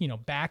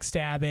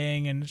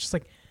 backstabbing. And it's just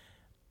like,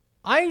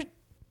 I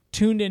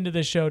tuned into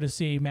this show to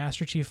see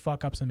Master Chief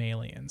fuck up some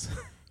aliens.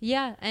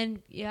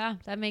 And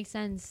that makes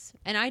sense.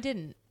 And I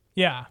didn't.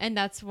 Yeah. And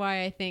that's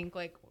why I think,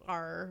 like,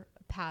 our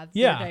paths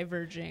are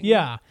diverging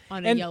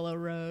on a yellow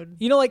road.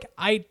 Like,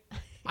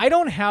 I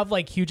don't have,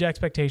 like, huge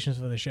expectations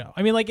for the show.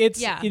 I mean, like,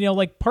 it's,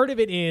 like, part of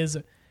it is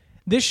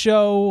this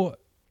show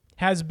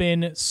has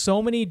been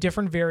so many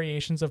different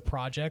variations of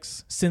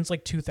projects since,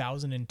 like,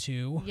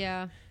 2002.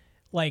 Yeah.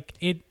 Like,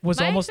 it was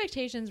my almost...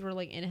 expectations were,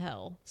 like, in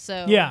hell.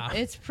 So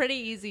it's pretty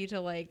easy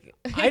to, like...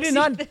 I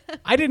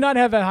did not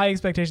have high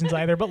expectations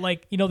either, but,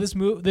 like,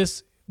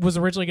 this was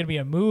originally going to be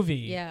a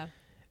movie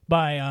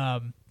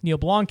by Neil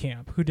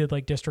Blomkamp, who did,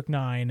 like, District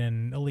 9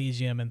 and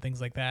Elysium and things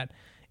like that.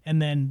 And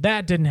then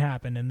that didn't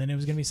happen, and then it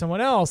was going to be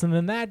someone else, and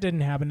then that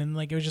didn't happen, and,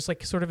 like, it was just,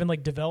 like, sort of in,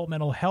 like,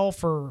 developmental hell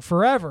for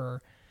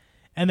forever.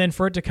 And then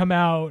for it to come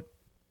out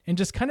and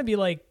just kind of be,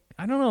 like,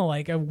 I don't know,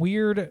 like, a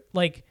weird,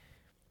 like,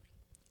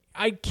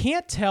 I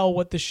can't tell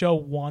what the show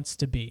wants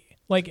to be.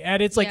 Like, at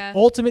its, like,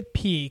 ultimate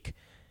peak,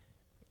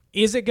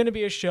 is it going to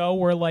be a show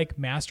where, like,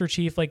 Master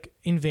Chief, like,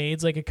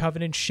 invades, like, a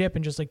Covenant ship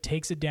and just, like,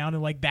 takes it down,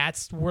 and, like,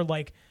 that's where,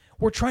 like,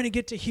 we're trying to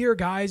get to here,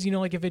 guys,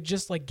 like, if it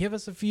just, like, give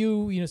us a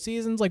few,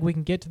 seasons, like, we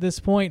can get to this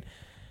point.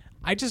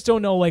 I just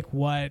don't know, like,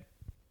 what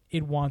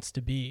it wants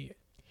to be.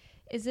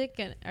 Is it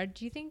gonna, or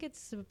do you think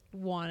it's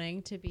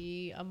wanting to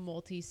be a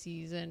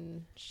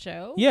multi-season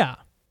show? Yeah.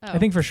 I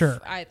think for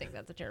sure. I think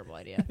that's a terrible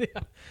idea.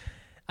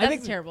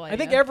 That's a terrible idea. I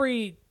think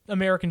every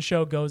American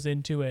show goes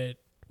into it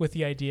with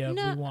the idea of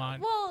we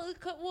want. Well,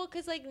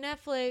 because, like,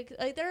 Netflix,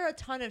 like, there are a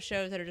ton of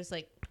shows that are just,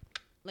 like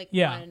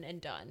one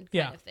and done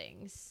kind of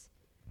things.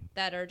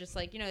 That are just,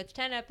 like, it's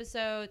 10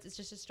 episodes, it's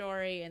just a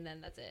story, and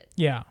then that's it.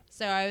 Yeah.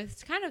 So I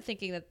was kind of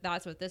thinking that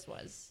that's what this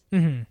was.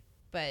 Mm-hmm.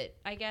 But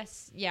I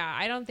guess,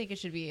 I don't think it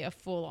should be a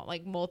full,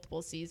 like,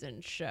 multiple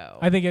season show.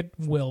 I think it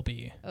will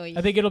be. Oh, yeah.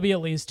 I think it'll be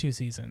at least 2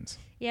 seasons.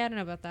 Yeah, I don't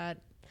know about that.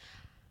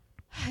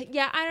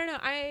 Yeah, I don't know.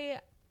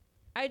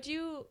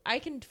 I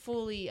can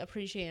fully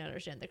appreciate and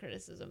understand the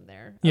criticism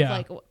there. Yeah.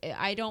 Like,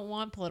 I don't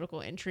want political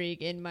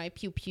intrigue in my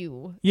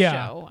pew-pew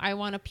show. I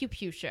want a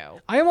pew-pew show.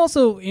 I am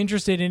also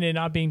interested in it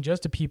not being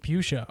just a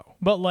pew-pew show.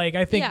 But, like,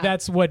 I think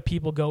that's what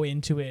people go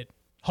into it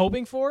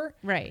hoping for.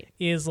 Right.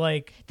 Is,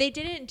 like... They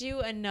didn't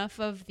do enough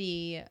of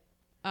the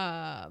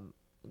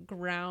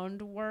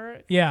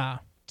groundwork. Yeah.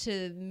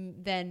 To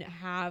then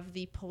have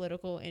the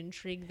political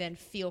intrigue then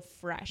feel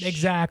fresh.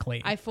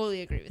 Exactly. I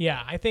fully agree with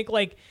I think,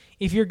 like,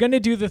 if you're going to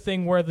do the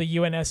thing where the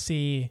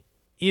UNSC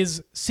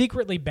is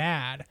secretly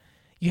bad,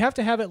 you have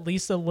to have at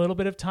least a little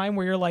bit of time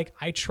where you're like,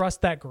 I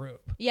trust that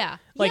group. Yeah.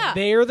 Like,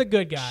 they're the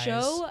good guys.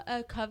 Show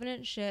a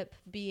Covenant ship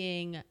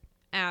being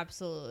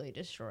absolutely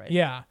destroyed.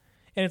 Yeah.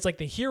 And it's like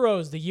the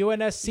heroes, the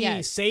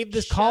UNSC, save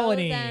this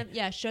colony.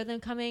 Show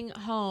them coming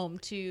home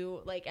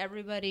to, like,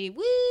 everybody,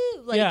 woo!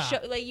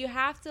 Like, you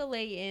have to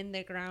lay in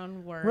the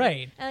groundwork.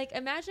 Right. And, like,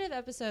 imagine if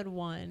episode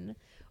 1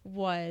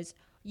 was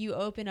you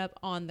open up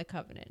on the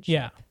Covenant ship.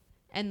 Yeah.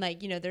 And,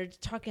 like, they're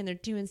talking, they're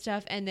doing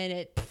stuff, and then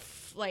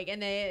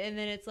and then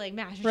it's like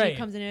Master Chief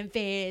comes in and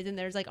invades, and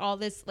there's, like, all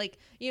this, like,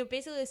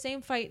 basically the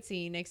same fight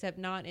scene, except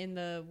not in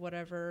the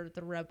whatever,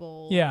 the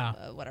rebel,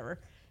 whatever.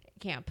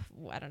 camp.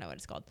 I don't know what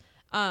it's called.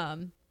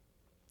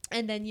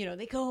 And then, you know,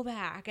 they go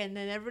back and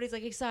then everybody's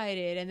like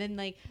excited and then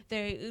like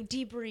they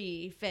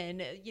debrief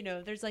and, you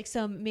know, there's like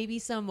maybe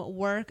some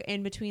work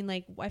in between,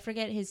 like, I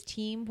forget his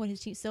team, what his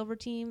team, Silver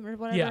Team or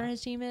whatever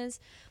his team is.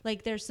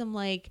 Like there's some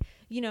like,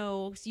 you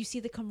know, you see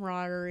the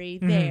camaraderie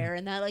there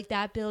and that like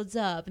that builds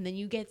up and then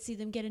you see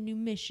them get a new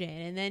mission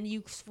and then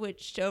you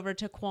switched over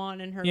to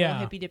Quan and her little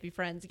hippy dippy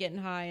friends getting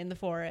high in the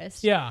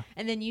forest. Yeah.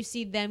 And then you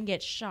see them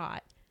get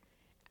shot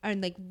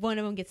and like one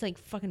of them gets like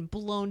fucking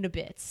blown to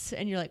bits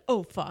and you're like,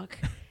 oh fuck.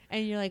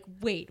 And you're like,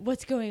 wait,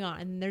 what's going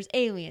on? And there's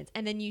aliens.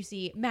 And then you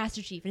see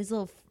Master Chief and his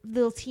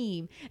little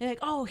team. And like,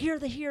 oh, here are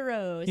the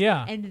heroes.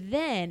 Yeah. And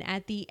then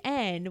at the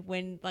end,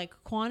 when like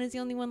Quan is the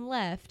only one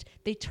left,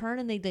 they turn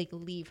and they like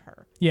leave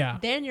her. Yeah.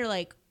 Then you're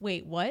like,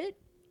 wait, what?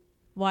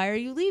 Why are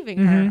you leaving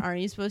her?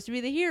 Aren't you supposed to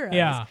be the heroes?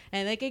 Yeah.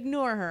 And like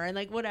ignore her and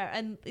like whatever.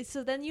 And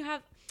so then you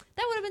have,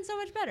 that would have been so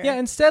much better. Yeah.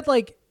 Instead,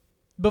 like,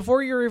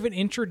 before you're even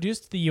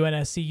introduced to the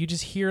UNSC, you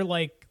just hear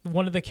like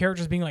one of the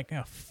characters being like,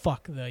 oh,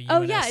 fuck the UNSC.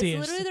 Oh, yeah. It's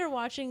literally they're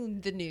watching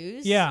the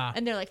news. Yeah.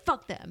 And they're like,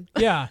 fuck them.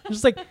 Yeah.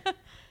 Just like,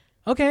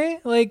 okay,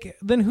 like,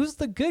 then who's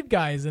the good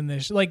guys in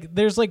this? Like,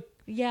 there's like,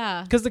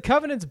 yeah. because the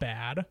Covenant's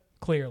bad,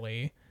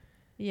 clearly.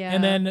 Yeah.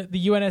 And then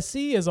the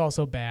UNSC is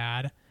also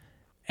bad.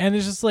 And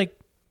it's just like,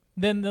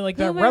 then like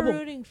who that am rebel. I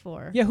rooting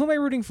for? Yeah, who am I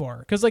rooting for?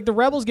 Because like the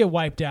rebels get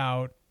wiped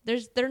out.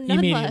 They're none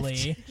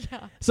immediately. left.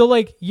 Yeah. So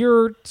like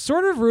you're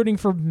sort of rooting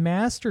for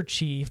Master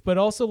Chief, but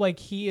also like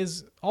he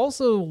is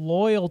also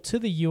loyal to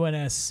the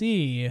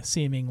UNSC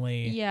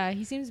seemingly. Yeah,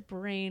 he seems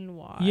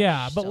brainwashed.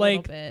 Yeah, but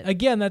like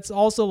again, that's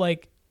also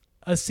like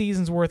a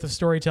season's worth of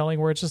storytelling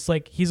where it's just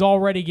like he's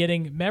already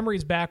getting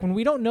memories back when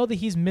we don't know that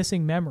he's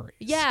missing memories.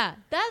 Yeah,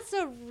 that's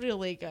a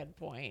really good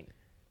point.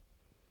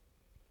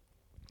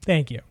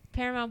 Thank you.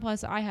 Paramount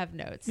Plus, I have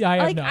notes. Yeah, I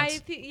have like,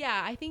 notes.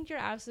 I think you're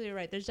absolutely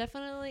right. There's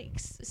definitely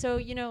so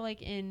you know,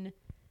 like in,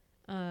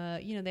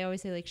 you know, they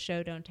always say like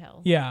show don't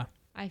tell. Yeah.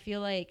 I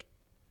feel like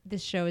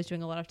this show is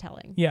doing a lot of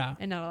telling. Yeah.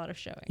 And not a lot of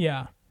showing.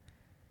 Yeah.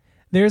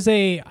 There's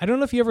I don't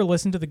know if you ever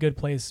listened to the Good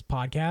Place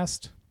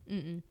podcast.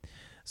 Mm-mm.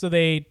 So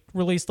they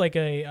released like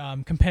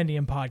a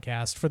compendium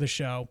podcast for the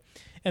show.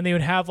 And they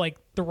would have like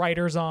the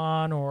writers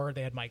on, or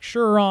they had Mike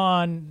Schur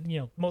on.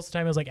 You know, most of the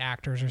time it was like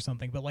actors or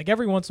something. But like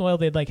every once in a while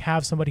they'd like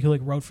have somebody who like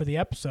wrote for the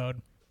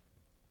episode.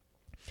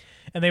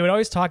 And they would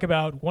always talk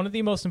about one of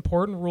the most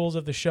important rules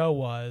of the show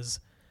was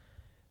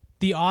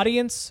the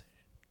audience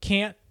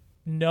can't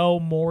know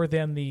more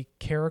than the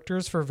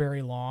characters for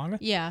very long.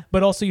 Yeah.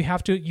 But also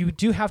you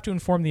do have to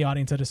inform the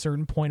audience at a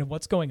certain point of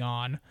what's going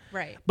on.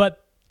 Right.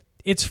 But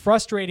it's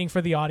frustrating for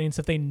the audience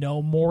if they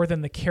know more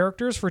than the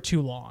characters for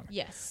too long.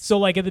 Yes. So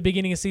like at the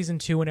beginning of season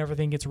 2 when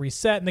everything gets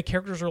reset and the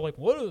characters are like,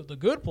 what is the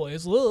Good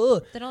Place?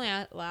 Ugh. That only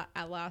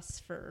lasts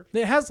for...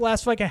 It has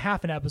last for like a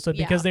half an episode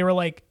because they were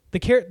like,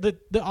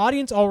 the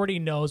audience already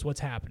knows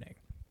what's happening.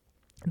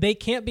 They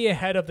can't be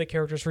ahead of the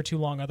characters for too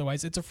long,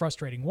 otherwise it's a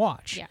frustrating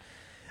watch. Yeah.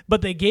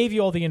 But they gave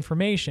you all the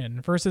information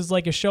versus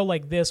like a show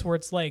like this where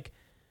it's like,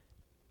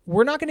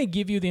 we're not going to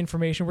give you the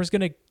information. We're just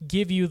going to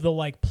give you the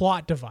like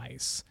plot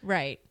device.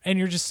 Right. And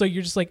you're just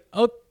like,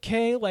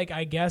 okay, like,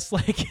 I guess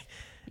like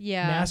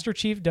yeah. Master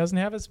Chief doesn't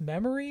have his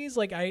memories.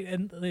 Like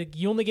like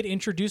you only get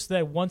introduced to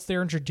that once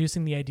they're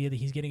introducing the idea that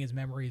he's getting his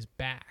memories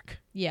back.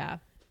 Yeah.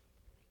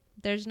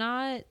 It's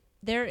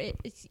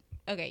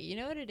okay. You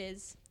know what it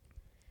is?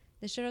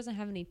 This show doesn't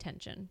have any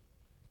tension.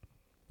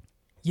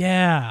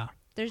 Yeah.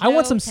 There's I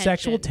want some tension.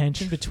 sexual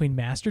tension between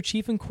Master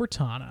Chief and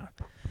Cortana.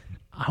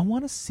 I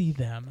want to see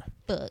them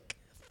Fuck.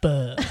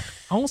 fuck.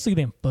 I want to see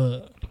them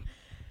fuck.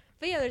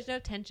 But yeah, there's no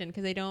tension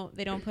because they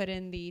don't put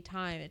in the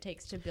time it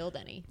takes to build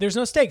any. There's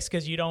no stakes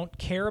because you don't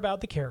care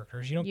about the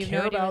characters. You don't You have care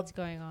no idea about what's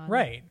going on.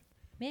 Right.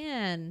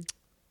 Man.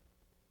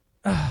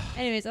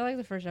 Anyways, I like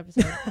the first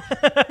episode.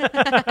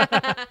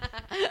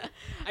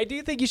 I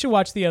do think you should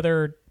watch the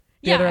other.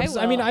 Yeah, other I episodes.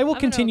 will. I mean, I will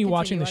I'm gonna continue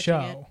watching the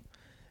show,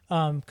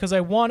 because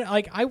I want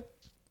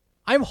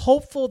I'm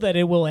hopeful that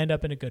it will end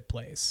up in a good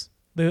place.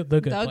 The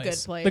good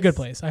place. The good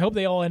place. I hope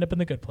they all end up in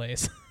the good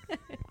place.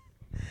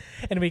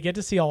 And we get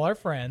to see all our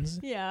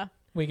friends. Yeah.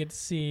 We get to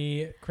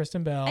see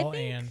Kristen Bell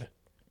and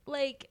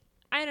like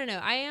I don't know.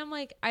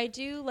 I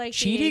do like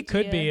Chidi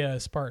could be a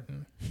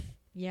Spartan.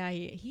 Yeah,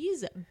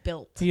 he's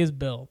built. He is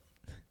built.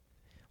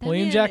 That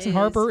William man Jackson is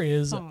Harper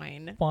is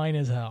fine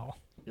as hell.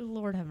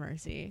 Lord have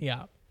mercy.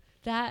 Yeah.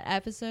 That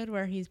episode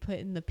where he's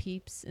putting the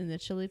peeps in the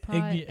chili pot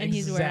and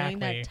he's wearing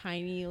that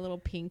tiny little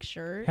pink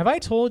shirt. Have I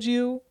told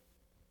you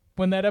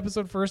when that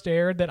episode first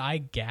aired that I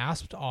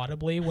gasped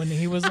audibly when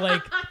he was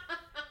like,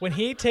 when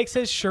he takes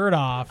his shirt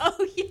off?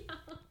 Oh, yeah.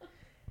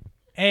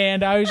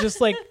 And I was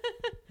just like,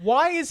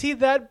 why is he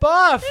that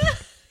buff?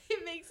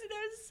 It makes no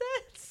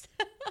sense.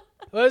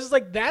 I was just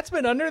like, that's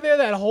been under there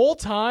that whole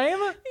time?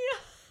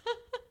 Yeah.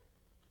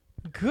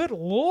 Good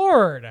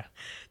Lord.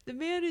 The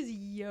man is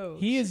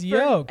yoked. He is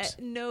yoked.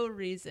 For no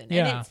reason.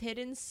 Yeah. And it's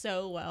hidden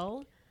so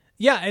well.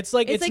 Yeah, it's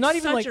like it's like not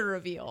even such like a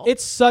reveal.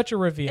 It's such a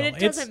reveal. And it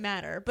doesn't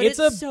matter, but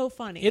it's so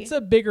funny. It's a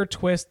bigger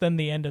twist than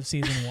the end of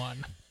season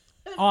 1.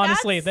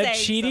 Honestly, that That's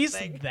saying Cheaty's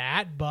something.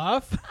 that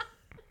buff.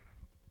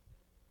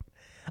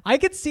 I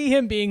could see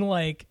him being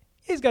like,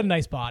 he's got a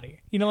nice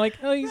body. You know, like,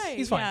 oh,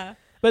 he's fine. Yeah.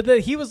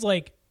 But he was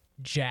like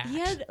jacked. He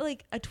had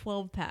like a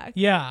 12 pack.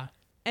 Yeah.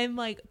 And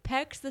like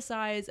pecs the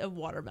size of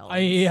watermelons. I.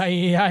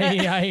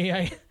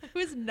 It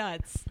was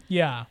nuts.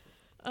 Yeah.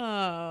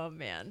 Oh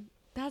man,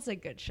 that's a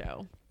good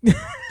show.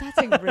 That's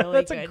a really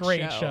That's good a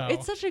great show.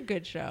 It's such a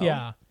good show.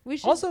 Yeah. We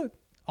should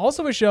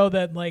Also a show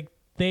that like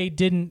they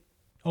didn't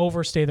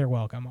overstay their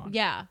welcome on.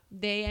 Yeah,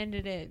 they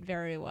ended it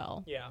very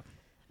well. Yeah.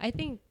 I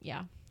think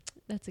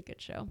that's a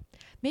good show.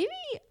 Maybe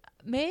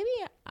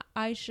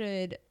I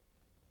should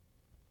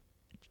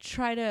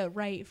try to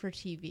write for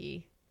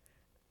TV.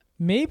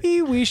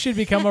 Maybe we should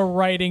become a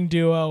writing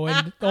duo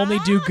and only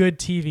do good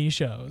TV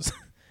shows.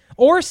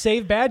 Or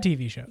save bad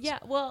TV shows. Yeah,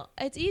 well,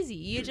 it's easy.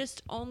 You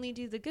just only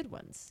do the good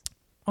ones.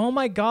 Oh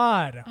my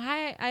God.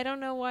 I don't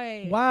know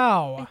why.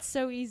 Wow. It's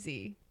so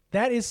easy.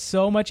 That is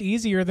so much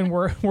easier than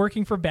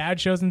working for bad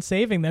shows and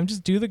saving them.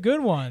 Just do the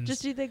good ones.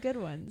 Just do the good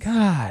ones.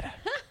 God.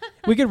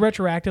 We could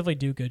retroactively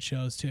do good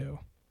shows too.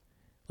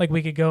 Like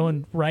we could go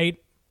and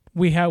write.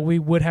 We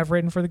would have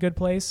written for The Good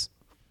Place.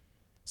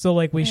 So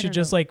like we should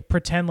just like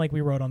pretend like we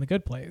wrote on The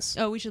Good Place.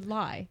 Oh, we should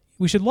lie.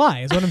 We should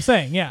lie is what I'm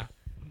saying. Yeah.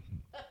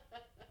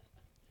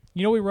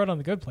 You know we wrote on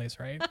The Good Place,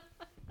 right?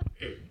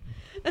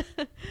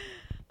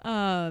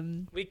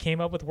 We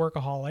came up with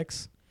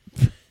Workaholics.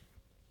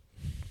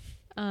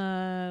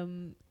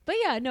 But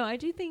yeah, no, I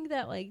do think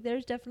that like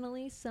there's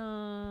definitely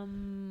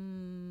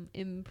some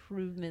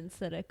improvements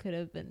that could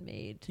have been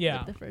made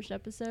with the first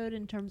episode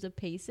in terms of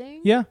pacing.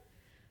 Yeah.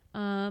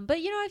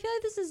 But you know, I feel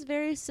like this is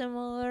very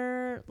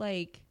similar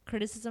like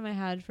criticism I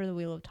had for The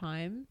Wheel of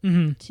Time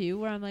too,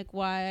 where I'm like,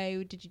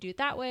 why did you do it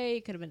that way?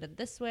 It could have been done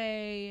this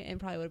way and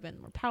probably would have been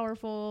more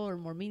powerful or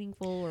more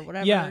meaningful or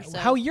whatever. Yeah. So,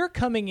 How you're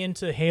coming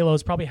into Halo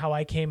is probably how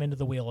I came into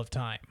The Wheel of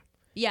Time.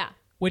 Yeah.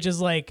 Which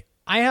is like,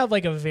 I have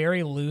like a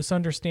very loose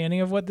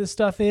understanding of what this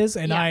stuff is,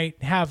 and I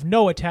have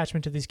no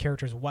attachment to these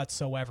characters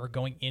whatsoever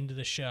going into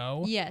the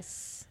show.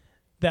 Yes.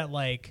 That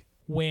like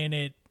when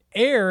it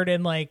aired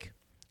and like,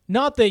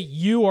 not that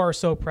you are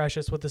so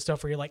precious with the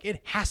stuff where you're like,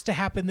 it has to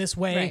happen this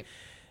way. Right.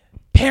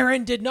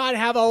 Perrin did not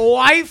have a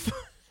wife,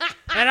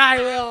 and I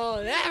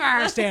will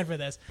never stand for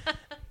this.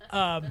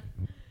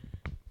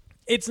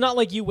 It's not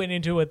like you went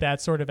into it with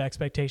that sort of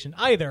expectation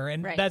either,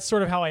 and that's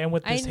sort of how I am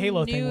with this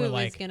Halo thing. Where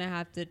like, it's gonna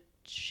have to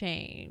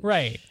change,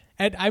 right?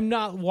 And I'm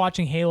not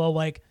watching Halo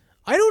like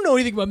I don't know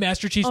anything about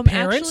Master Chief's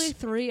parents. Actually,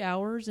 3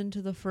 hours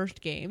into the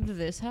first game,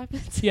 this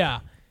happens. Yeah.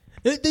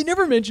 They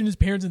never mentioned his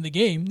parents in the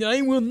game.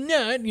 I will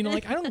not. You know,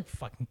 like I don't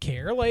fucking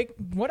care. Like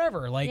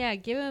whatever. Like yeah,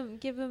 give him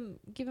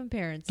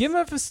parents. Give him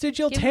a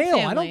vestigial tale.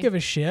 I don't give a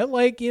shit.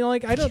 Like you know,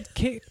 like I don't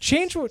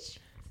change what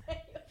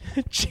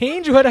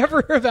change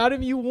whatever about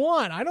him you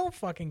want. I don't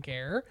fucking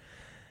care.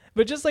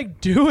 But just like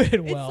do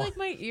it well. It's like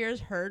my ears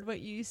heard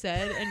what you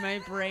said and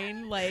my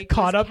brain like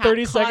caught up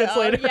 30 seconds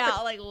later. Yeah,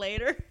 like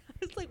later.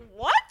 It's like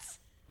what?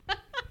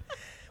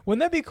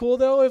 Wouldn't that be cool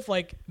though if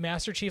like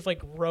Master Chief like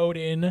rode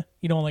in,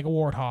 you know, like a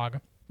warthog.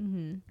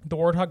 Mm-hmm. The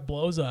warthog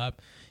blows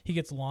up. He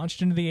gets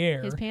launched into the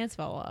air. His pants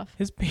fall off.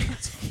 His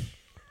pants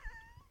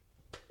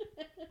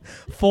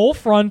full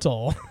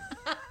frontal.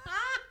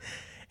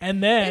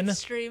 And then it's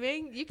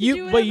streaming. You can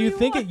do whatever but you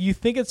think want. you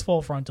think it's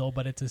full frontal,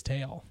 but it's his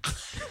tail.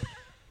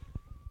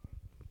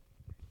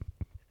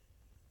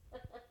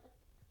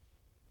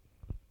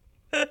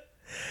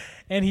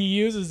 And he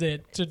uses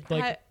it to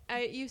like.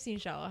 You've seen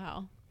Shallow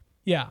Hal.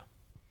 Yeah.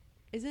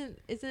 Isn't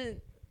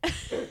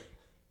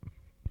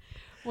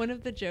one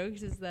of the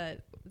jokes is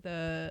that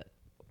the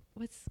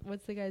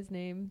what's the guy's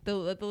name? The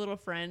little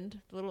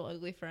friend, the little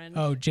ugly friend.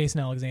 Oh,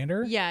 Jason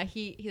Alexander? Yeah,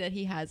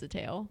 he has a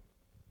tail.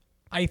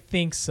 I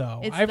think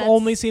so. I've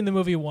only seen the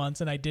movie once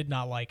and I did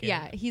not like it.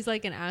 Yeah, he's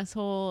like an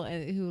asshole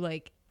who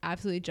like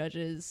absolutely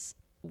judges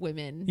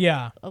women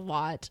a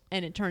lot,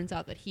 and it turns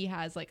out that he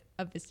has like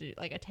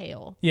a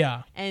tail.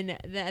 Yeah. And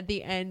at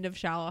the end of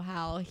Shallow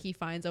Hal, he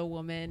finds a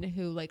woman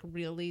who like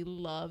really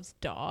loves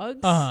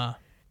dogs. Uh-huh.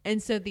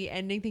 And so the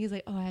ending thing is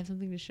like, oh, I have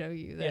something to show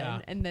you then.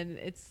 Yeah. And then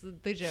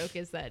the joke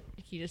is that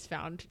he just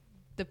found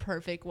the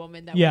perfect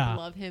woman that would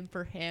love him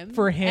for him.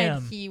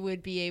 And he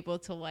would be able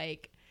to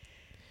like,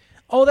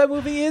 oh, that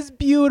movie is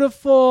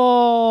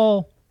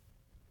beautiful.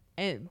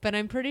 But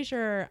I'm pretty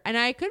sure, and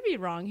I could be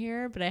wrong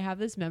here, but I have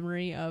this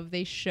memory of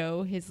they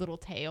show his little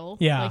tail.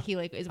 Yeah. Like he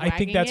like is wagging I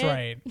think that's it.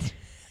 right.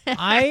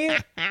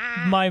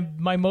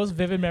 My most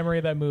vivid memory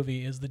of that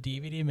movie is the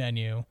DVD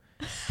menu,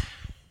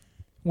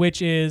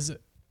 which is,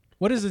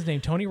 what is his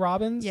name? Tony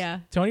Robbins? Yeah.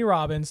 Tony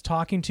Robbins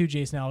talking to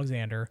Jason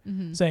Alexander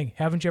saying,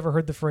 haven't you ever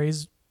heard the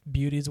phrase,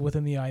 beauty is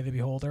within the eye of the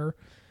beholder?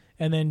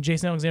 And then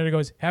Jason Alexander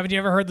goes, haven't you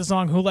ever heard the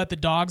song, Who Let the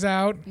Dogs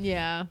Out?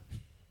 Yeah.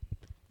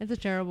 It's a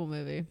terrible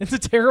movie. It's a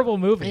terrible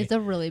movie. It's a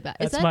really bad.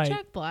 Is that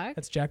Jack Black?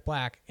 That's Jack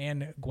Black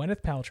and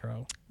Gwyneth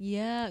Paltrow.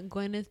 Yeah,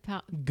 Gwyneth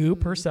Paltrow.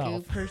 Goop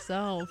herself. Goop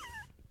herself.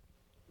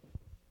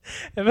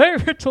 Have I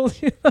ever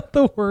told you about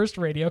the worst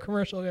radio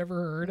commercial I've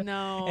ever heard?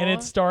 No. And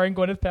it's starring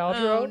Gwyneth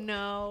Paltrow? Oh,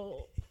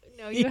 no.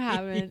 No, you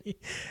haven't.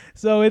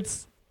 So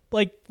it's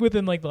like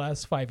within like the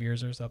last 5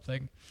 years or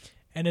something.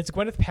 And it's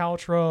Gwyneth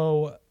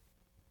Paltrow,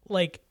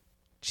 like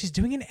she's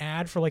doing an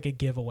ad for like a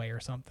giveaway or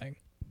something.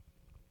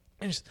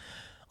 And just,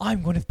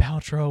 I'm Gwyneth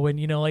Paltrow and,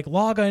 you know, like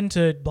log on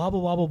to blah,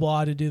 blah, blah, blah,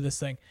 blah to do this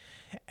thing.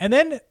 And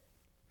then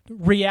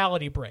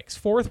reality breaks.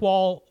 Fourth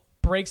wall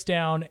breaks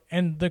down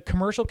and the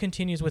commercial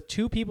continues with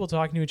two people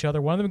talking to each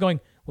other. One of them going,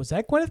 was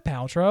that Gwyneth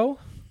Paltrow?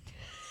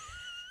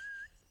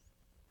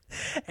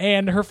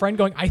 And her friend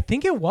going, I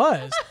think it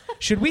was.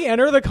 Should we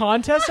enter the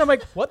contest? I'm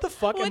like, what the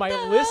fuck am I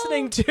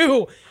listening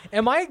to?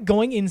 Am I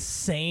going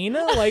insane?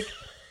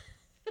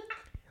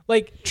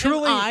 Like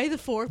truly, am I the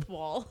fourth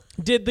wall?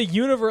 Did the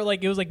universe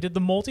like it was like did the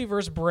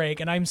multiverse break?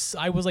 And I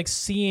was like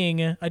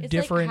seeing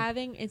different.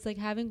 It's like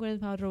having Gwyneth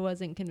Paltrow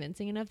wasn't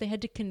convincing enough. They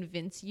had to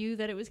convince you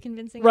that it was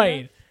convincing, right?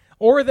 Enough.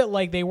 Or that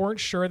like they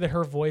weren't sure that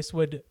her voice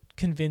would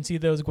convince you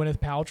that it was Gwyneth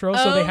Paltrow,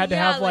 so they had to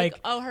have like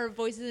her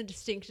voice isn't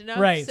distinct enough,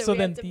 right? So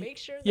then have to make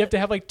sure you have to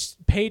have like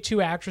pay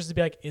two actresses to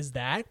be like, is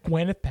that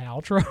Gwyneth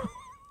Paltrow?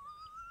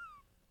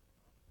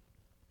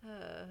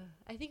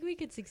 I think we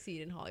could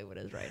succeed in Hollywood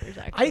as writers.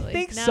 Actually, I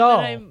think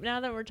so. Now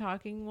that we're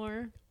talking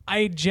more,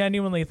 I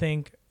genuinely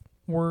think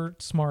we're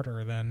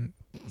smarter than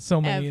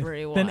so many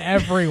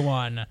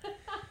everyone.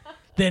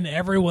 than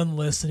everyone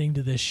listening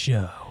to this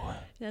show.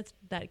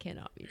 That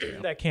cannot be true.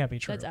 That can't be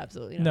true. That's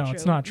absolutely not true. No,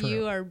 it's not true.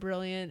 You are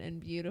brilliant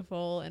and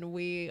beautiful, and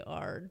we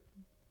are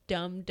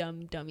dumb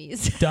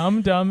dummies.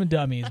 Dumb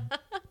dummies,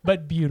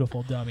 but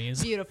beautiful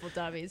dummies. Beautiful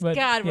dummies. But,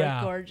 God,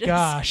 we're gorgeous.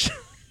 Gosh,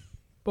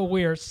 but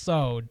we are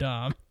so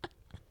dumb.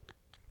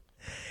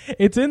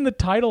 It's in the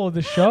title of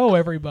the show,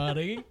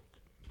 everybody.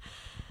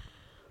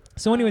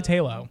 So anyway, it's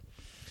Halo.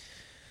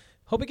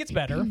 Hope it gets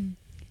better.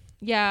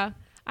 Yeah,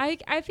 I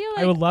feel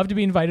like I would love to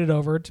be invited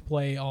over to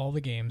play all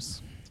the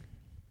games.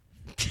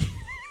 The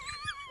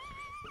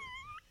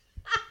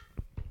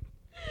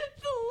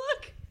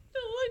look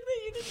that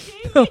you just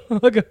gave me.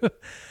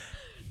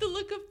 The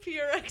look of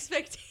pure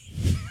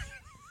expectation.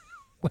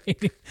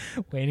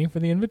 Waiting for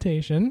the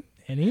invitation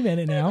any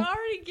minute now. I've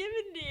already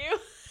given to you.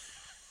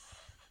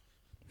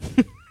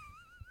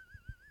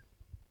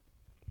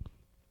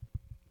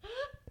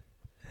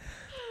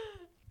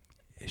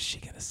 Is she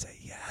gonna say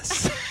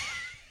yes?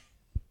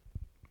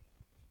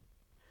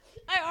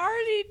 I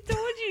already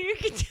told you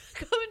could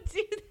go and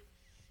do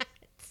that.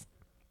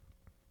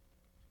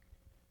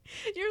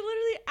 You're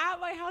literally at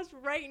my house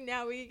right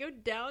now. We can go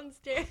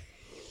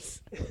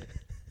downstairs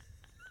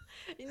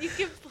and you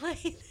can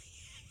play.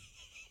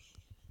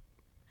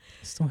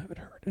 Still haven't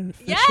heard an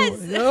official.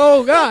 Yes.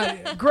 Oh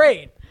God!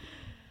 Great.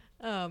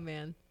 Oh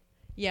man.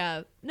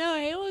 Yeah. No,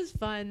 Halo's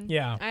fun.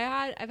 Yeah.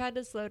 I've had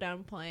to slow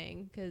down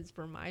playing because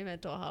for my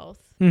mental health.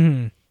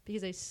 Mm-hmm.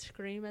 Because I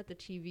scream at the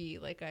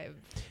TV like I've.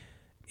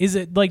 Is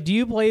it like? Do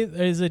you play?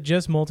 Is it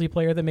just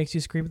multiplayer that makes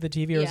you scream at the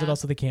TV, or is it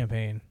also the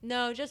campaign?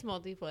 No, just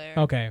multiplayer.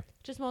 Okay.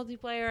 Just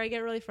multiplayer. I get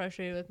really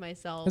frustrated with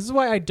myself. This is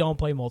why I don't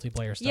play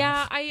multiplayer stuff.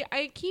 Yeah,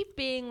 I keep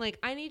being like,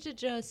 I need to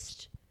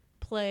just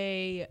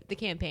play the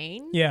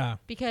campaign. Yeah.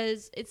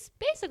 Because it's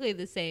basically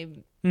the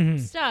same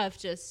stuff.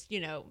 Just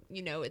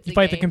it's you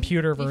fight the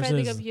computer versus. You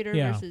fight the computer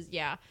versus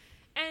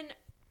and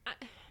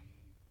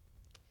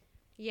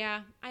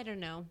I don't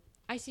know.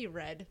 I see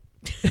red.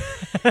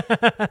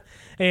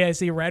 Hey, I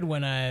see red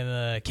when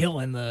I'm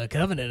killing the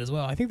Covenant as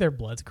well. I think their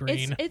blood's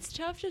green. It's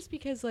tough just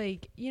because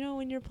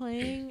when you're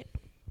playing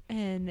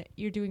and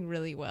you're doing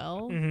really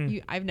well,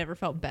 I've never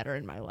felt better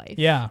in my life.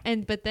 Yeah.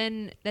 But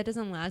then that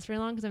doesn't last very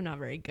long because I'm not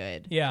very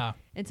good. Yeah.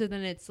 And so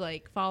then it's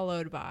like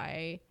followed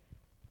by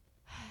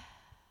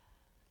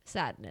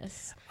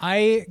sadness.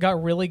 I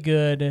got really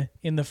good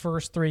in the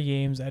first 3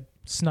 games at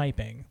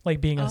sniping,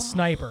 like being a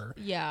sniper.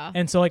 Yeah.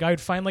 And so like I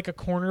would find like a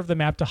corner of the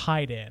map to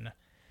hide in.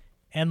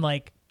 And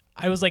like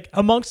I was like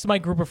amongst my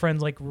group of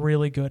friends like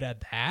really good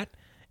at that.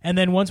 And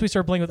then once we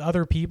started playing with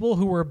other people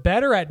who were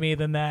better at me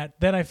than that,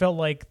 then I felt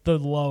like the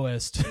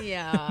lowest.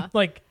 Yeah.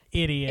 Like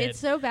idiot. It's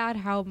so bad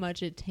how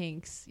much it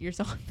tanks your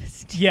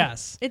self-esteem.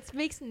 Yes. It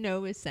makes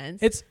no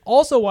sense. It's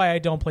also why I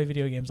don't play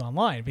video games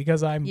online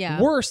because I'm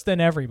worse than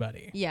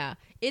everybody. Yeah.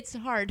 It's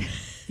hard.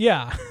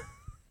 Yeah.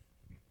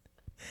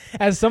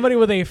 As somebody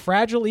with a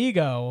fragile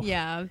ego.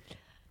 Yeah.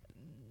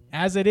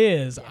 As it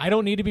is, I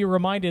don't need to be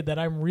reminded that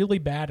I'm really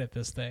bad at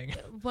this thing.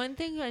 One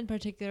thing in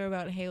particular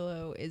about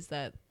Halo is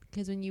that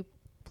because when you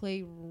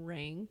play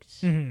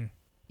ranked,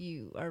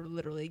 you are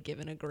literally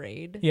given a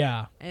grade.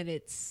 Yeah. And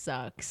it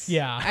sucks.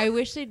 Yeah. I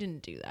wish they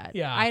didn't do that.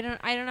 Yeah. I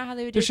don't know how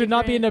they would do There it. should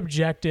not be an different.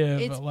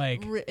 objective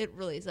It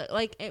really sucks.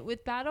 Like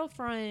with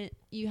Battlefront,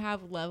 you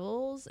have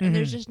levels and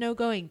there's just no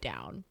going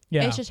down.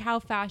 Yeah. It's just how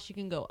fast you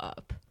can go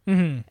up.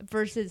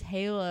 Versus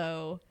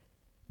Halo,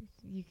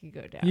 you can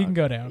go down. You can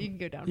go down. You can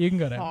go down. You can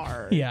go down.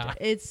 Hard. Yeah.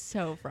 It's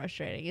so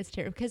frustrating. It's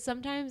terrible because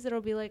sometimes it'll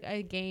be like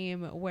a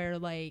game where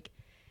like,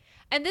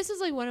 and this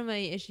is like one of my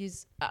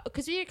issues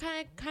because we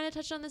kind of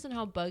touched on this and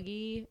how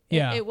buggy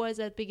it was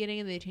at the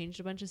beginning, and they changed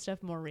a bunch of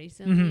stuff more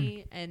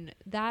recently, and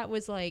that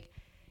was like,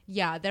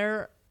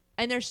 there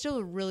are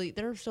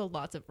still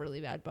lots of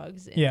really bad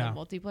bugs in the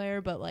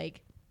multiplayer, but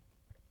like,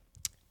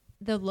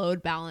 the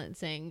load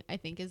balancing, I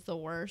think, is the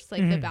worst.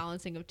 Like the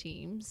balancing of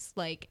teams.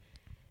 Like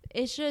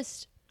it's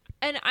just,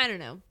 and I don't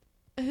know.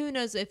 Who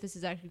knows if this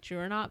is actually true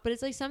or not, but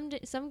it's like some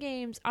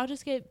games I'll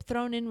just get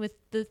thrown in with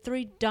the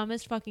 3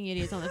 dumbest fucking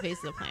idiots on the face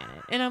of the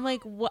planet, and I'm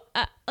like, what?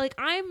 Like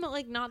I'm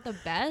like not the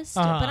best,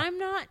 but I'm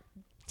not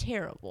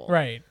terrible,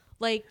 right?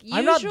 Like usually,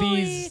 I'm not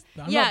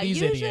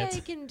these usually idiots. I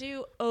can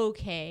do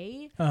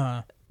okay.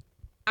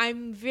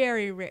 I'm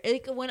very rare.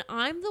 Like when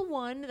I'm the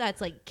one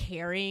that's like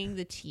carrying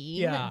the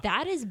team,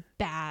 that is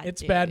bad.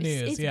 It's bad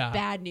news. It's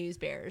bad news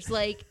bears.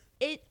 Like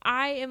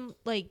I am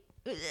like.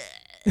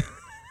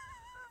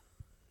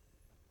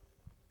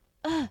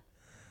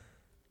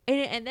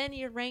 And then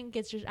your rank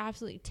gets just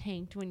absolutely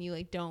tanked when you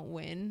like don't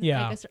win.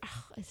 Yeah, like,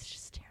 it's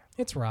just terrible.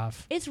 It's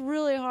rough. It's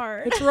really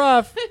hard. It's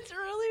rough. It's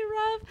really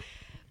rough.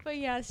 But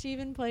yeah,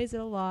 Steven plays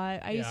it a lot.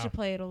 I used to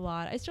play it a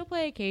lot. I still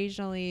play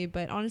occasionally,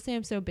 but honestly,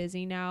 I'm so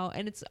busy now,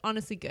 and it's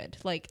honestly good.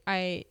 Like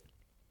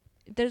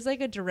there's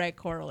like a direct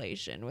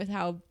correlation with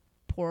how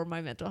poor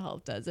my mental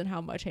health does and how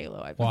much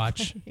Halo I've been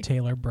Watch playing.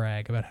 Taylor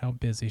brag about how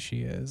busy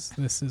she is.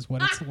 This is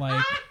what it's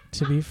like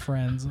to be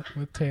friends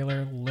with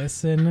Taylor.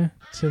 Listen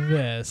to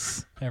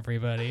this,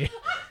 everybody.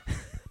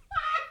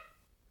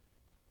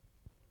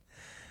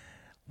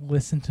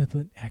 Listen to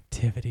the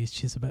activities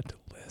she's about to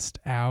list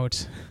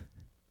out.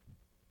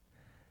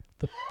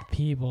 The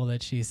people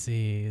that she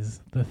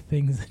sees, the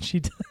things that she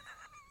does.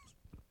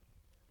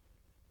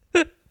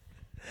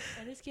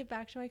 I just give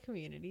back to my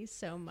community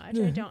so much.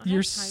 I don't.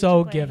 You're have time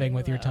so to play giving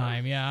with your Halo.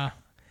 time, yeah.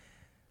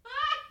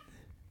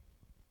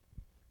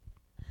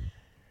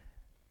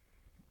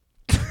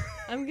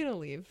 I'm gonna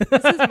leave.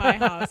 This is my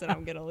house, and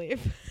I'm gonna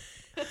leave.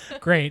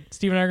 Great.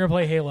 Steve and I are gonna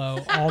play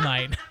Halo all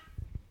night.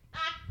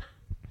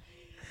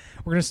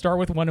 We're gonna start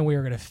with one, and we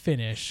are gonna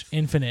finish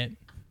Infinite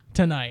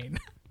tonight.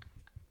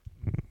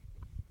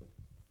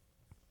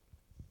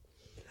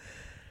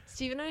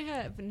 Steve and I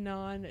have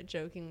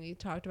non-jokingly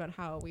talked about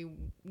how we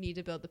need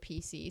to build the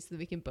PC so that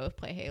we can both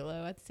play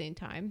Halo at the same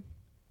time.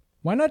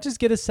 Why not just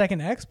get a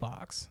second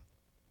Xbox?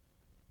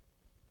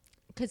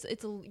 Because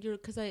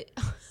I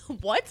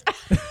what?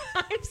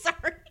 I'm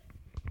sorry.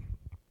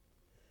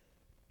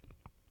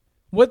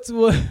 What?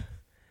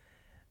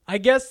 I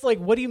guess, like,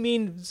 what do you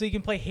mean so you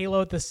can play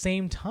Halo at the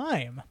same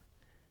time?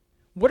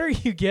 What are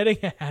you getting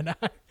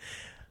at?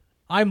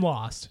 I'm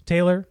lost.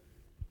 Taylor?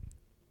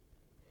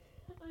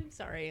 I'm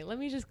sorry. Let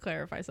me just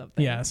clarify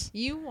something. Yes.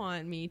 You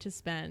want me to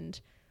spend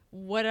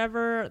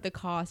whatever the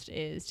cost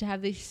is to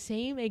have the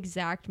same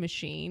exact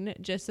machine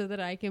just so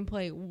that I can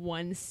play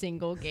one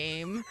single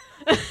game?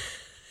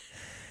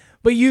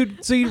 But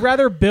you'd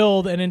rather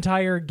build an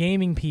entire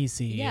gaming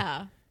PC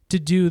Yeah. to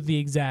do the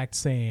exact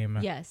same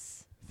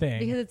Yes. thing.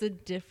 Because it's a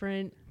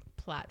different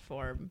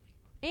platform.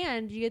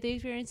 And you get the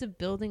experience of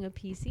building a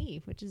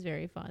PC, which is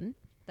very fun.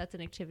 That's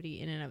an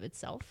activity in and of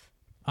itself.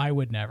 I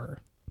would never.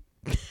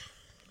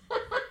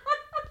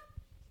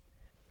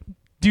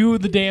 Do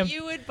the damn.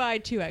 You would buy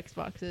 2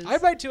 Xboxes.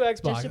 I'd buy 2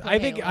 Xboxes. to play I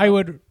think Halo. I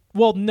would.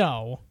 Well,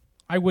 no,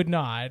 I would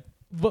not.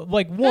 But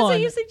like That's one. what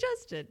you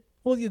suggested.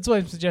 Well, it's what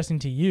I'm suggesting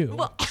to you.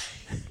 Well,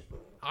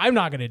 I'm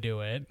not gonna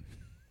do it.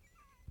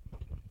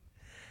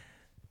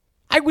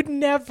 I would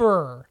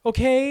never.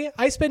 Okay,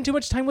 I spend too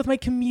much time with my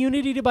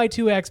community to buy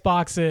 2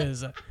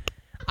 Xboxes.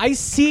 I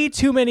see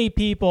too many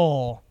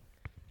people.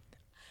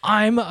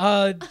 I'm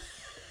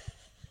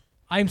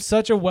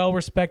such a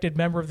well-respected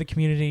member of the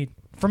community.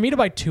 For me to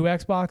buy 2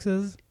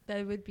 Xboxes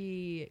that would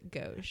be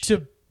gauche.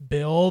 to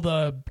build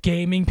a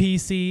gaming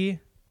PC,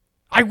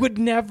 I would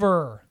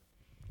never.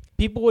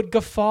 People would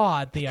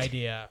guffaw at the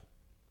idea.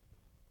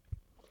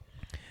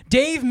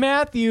 Dave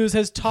Matthews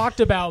has talked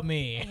about I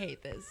me.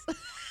 hate this.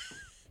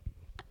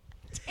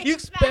 You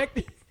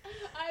expect...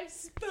 I've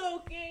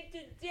spoken to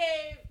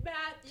Dave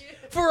Matthews.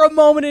 For a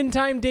moment in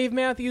time, Dave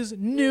Matthews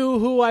knew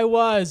who I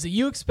was.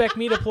 You expect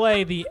me to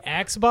play the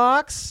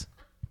Xbox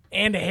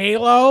and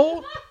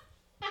Halo?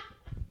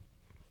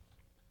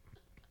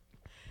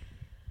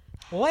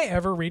 Will I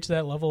ever reach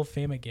that level of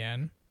fame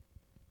again?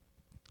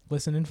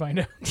 Listen and find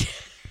out.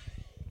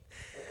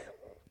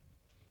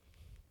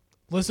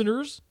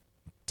 Listeners,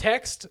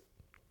 text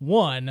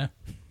 1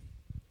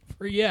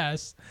 for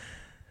yes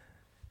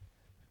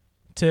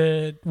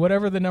to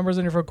whatever the numbers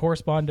in your phone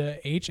correspond to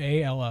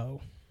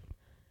HALO.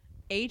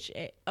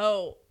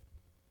 HAO.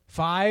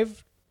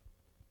 5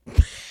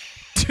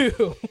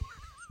 2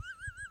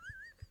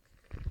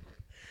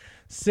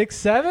 6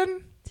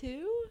 7.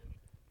 2?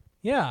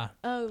 Yeah.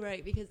 Oh,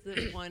 right, because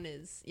the 1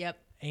 is, yep.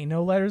 Ain't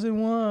no letters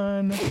in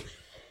 1. What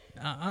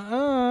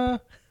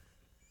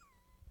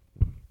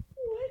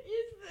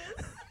is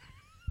this?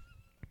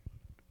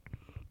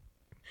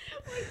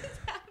 What is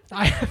happening?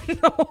 I have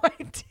no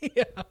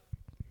idea.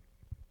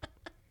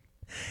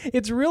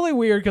 It's really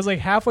weird because like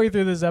halfway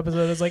through this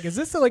episode, it's like, is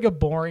this like a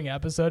boring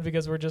episode?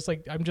 Because we're just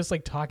like, I'm just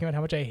like talking about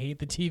how much I hate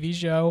the TV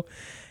show,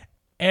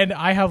 and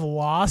I have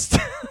lost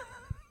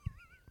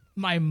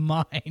my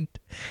mind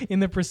in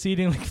the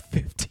preceding like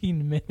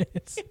 15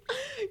 minutes.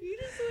 You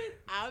just went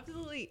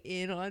absolutely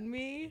in on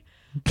me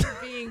for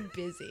being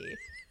busy.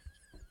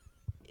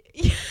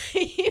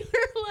 You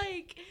were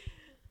like,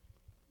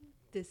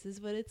 this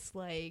is what it's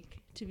like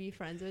to be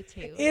friends with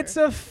Taylor. It's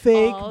a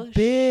fake All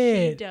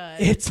bit. she does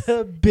It's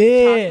a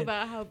bit. talk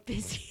about how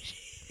busy she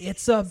is.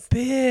 It's a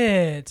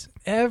bit.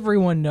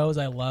 Everyone knows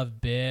I love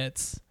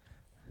bits.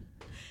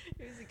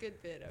 It was a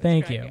good bit.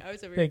 Thank you. I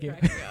was over Thank here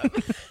you. cracking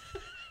up.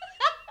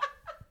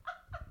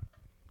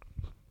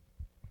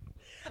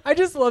 I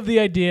just love the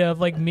idea of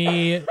like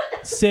me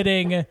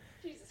sitting.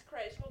 Jesus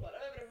Christ, hold on,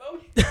 I'm having a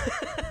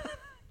moment.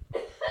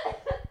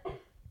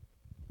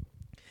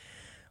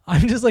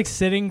 I'm just like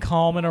sitting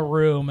calm in a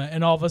room,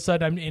 and all of a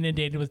sudden I'm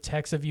inundated with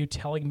texts of you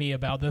telling me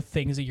about the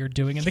things that you're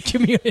doing in the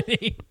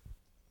community.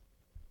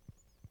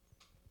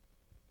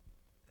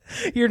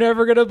 You're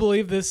never going to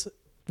believe this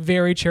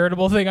very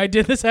charitable thing I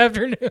did this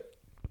afternoon.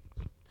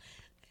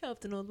 I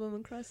helped an old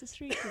woman cross the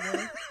street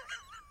today.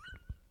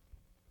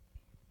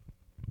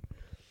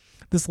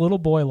 This little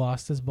boy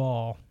lost his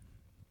ball,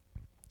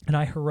 and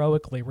I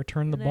heroically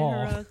returned the ball.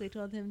 I heroically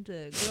told him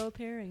to grow a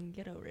pair and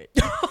get over it.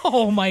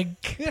 Oh my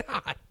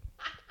God.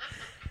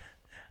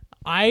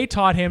 I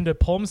taught him to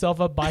pull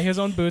himself up by his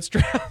own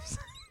bootstraps.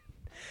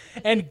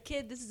 And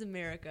kid, this is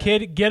America.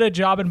 Kid, get a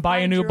job and buy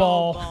Find a new your own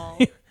ball.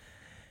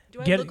 Do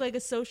I Get- look like a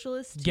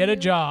socialist? to Get a you?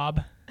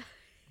 job,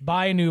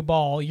 buy a new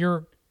ball.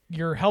 You're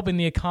helping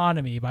the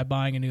economy by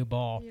buying a new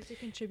ball. You have to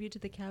contribute to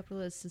the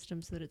capitalist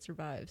system so that it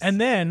survives.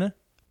 And then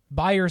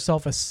buy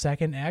yourself a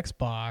second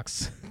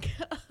Xbox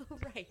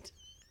right.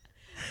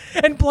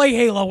 and play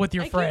Halo with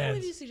your I can't believe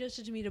friends. you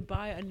suggested to me to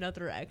buy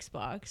another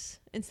Xbox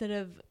instead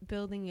of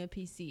building a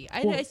PC.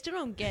 Well- I still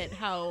don't get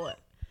how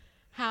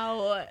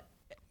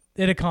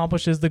It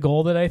accomplishes the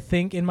goal that I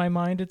think in my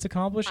mind it's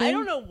accomplishing. I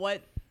don't know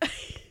what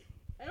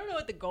I don't know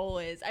what the goal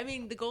is. I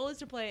mean, the goal is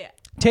to play.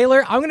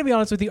 Taylor, I'm going to be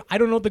honest with you. I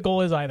don't know what the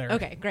goal is either.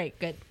 Okay, great,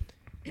 good.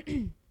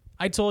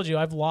 I told you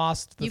I've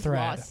lost the You've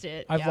thread. lost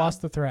it, I've yeah.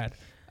 lost the thread.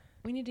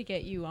 We need to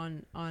get you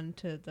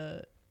onto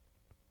the.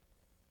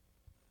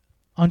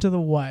 Onto the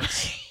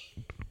what?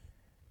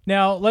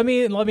 Now let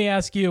me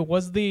ask you: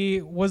 was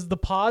the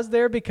pause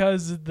there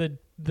because the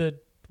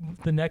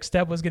next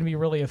step was going to be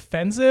really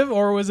offensive,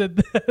 or was it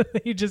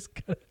that you just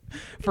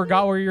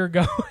forgot where you're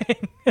going?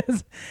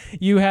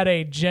 You had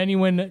a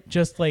genuine,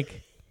 just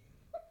like,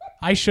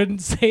 I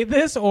shouldn't say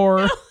this,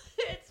 or It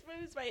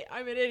was my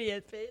I'm an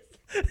idiot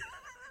face.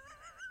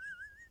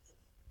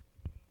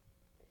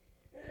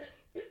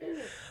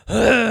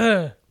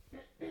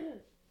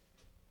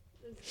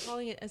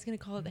 I was gonna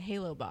call it the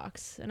Halo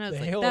box, and I was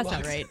The like, Halo that's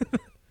box. not right.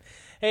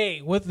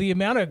 Hey, with the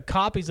amount of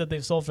copies that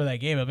they've sold for that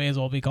game, it may as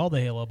well be called the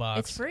Halo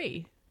box. It's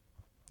free.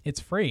 It's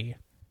free.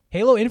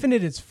 Halo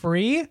Infinite is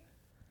free.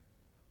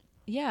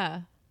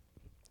 Yeah.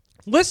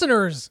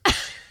 Listeners,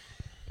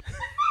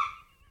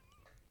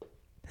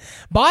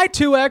 buy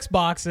 2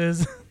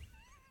 Xboxes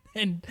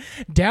and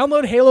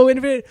download Halo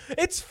Infinite.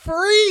 It's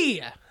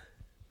free.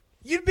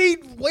 You'd be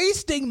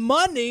wasting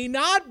money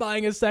not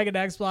buying a second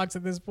Xbox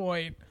at this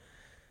point.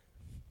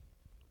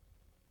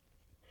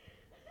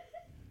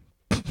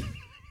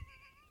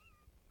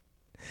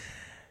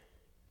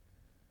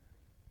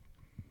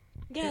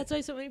 Yeah, that's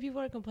why so many people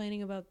are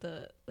complaining about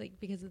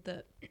because of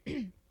the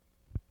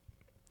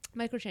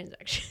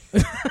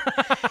microtransactions.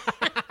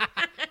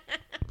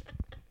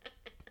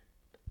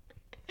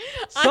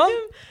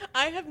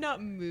 I have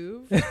not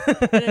moved and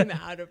I'm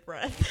out of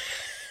breath.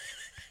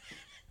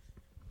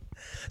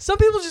 Some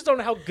people just don't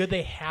know how good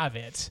they have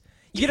it.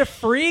 You get a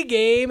free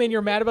game and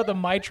you're mad about the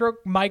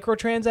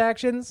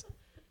microtransactions.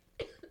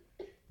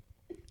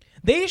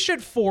 They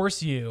should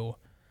force you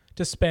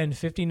to spend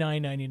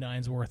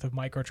 $59.99's worth of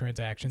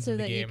microtransactions so in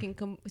the that game.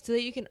 so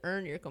that you can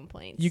earn your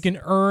complaints. You can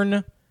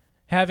earn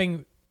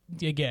having,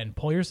 again,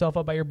 pull yourself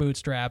up by your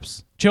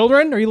bootstraps.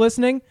 Children, are you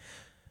listening?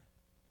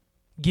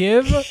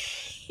 Give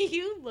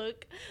You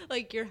look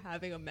like you're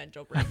having a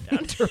mental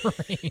breakdown.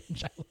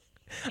 deranged.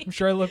 I'm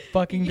sure I look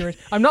fucking deranged.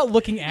 I'm not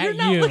looking at You're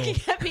not you. looking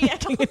at me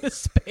at all. Looking into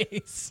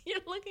space. You're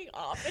looking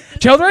off. Into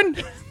Children,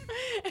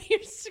 and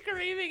you're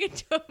screaming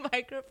into a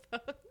microphone.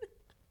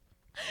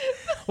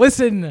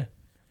 listen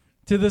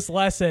to this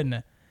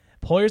lesson.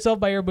 Pull yourself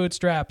by your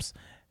bootstraps.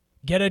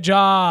 Get a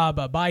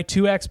job, buy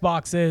 2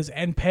 Xboxes,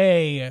 and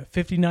pay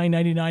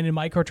 $59.99 in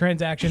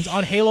microtransactions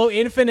on Halo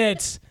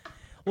Infinite,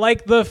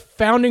 like the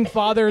founding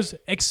fathers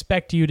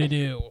expect you to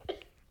do.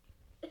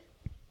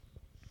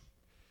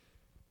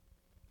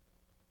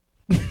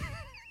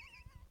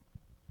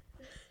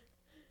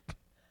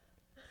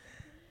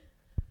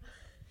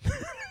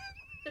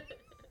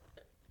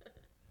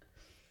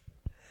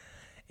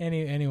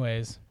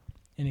 Anyways,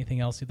 anything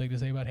else you'd like to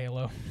say about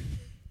Halo?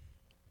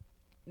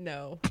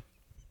 No.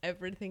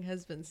 Everything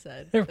has been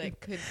said that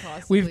could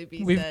possibly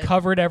be We've said.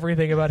 covered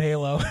everything about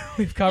Halo.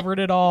 We've covered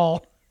it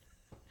all.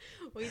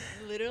 We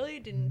literally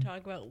didn't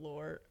talk about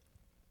lore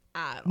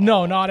at all.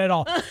 No, not at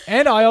all.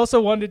 And I also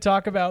wanted to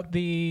talk about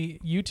the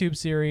YouTube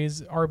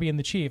series Arby and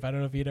the Chief. I don't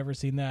know if you'd ever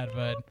seen that,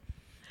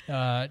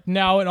 but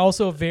now it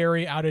also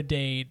very out of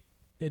date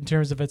in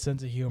terms of its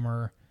sense of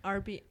humor.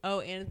 And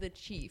the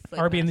Chief.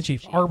 Like Arby and the Master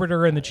Chief.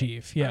 Arbiter and the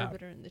Chief. Yeah.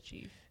 Arbiter and the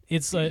Chief.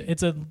 It's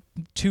a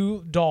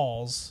two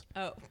dolls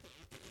Oh.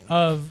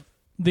 of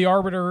the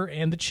Arbiter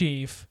and the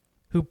Chief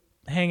who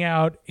hang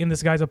out in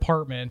this guy's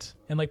apartment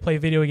and like play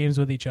video games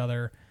with each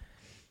other.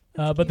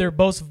 But they're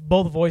both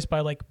voiced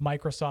by like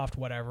Microsoft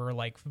whatever,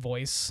 like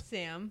voice.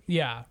 Sam.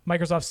 Yeah,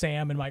 Microsoft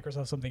Sam and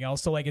Microsoft something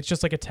else. So like it's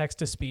just like a text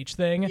to speech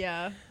thing.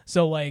 Yeah.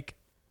 So like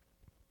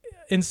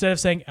instead of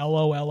saying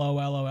LOL,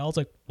 it's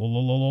like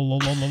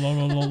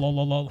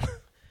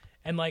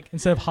and like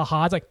instead of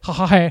haha, it's like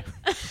haha.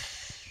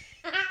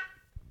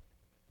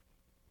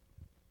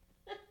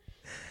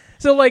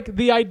 So like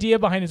the idea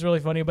behind it is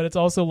really funny, but it's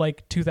also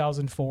like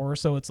 2004,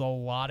 so it's a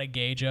lot of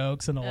gay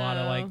jokes and a lot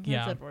of like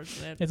That's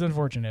unfortunate. It's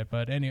unfortunate,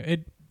 but anyway,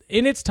 it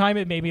in its time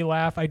it made me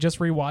laugh. I just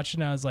rewatched it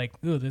and I was like,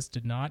 ooh, this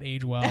did not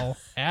age well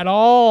at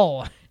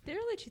all. The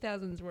early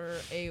 2000s were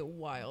a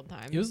wild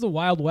time. It was the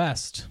Wild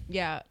West.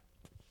 Yeah.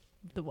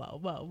 The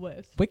Wild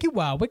West. Wiki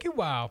wow, wiki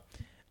wow.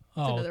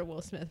 It's another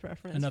Will Smith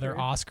reference. Another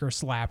Oscar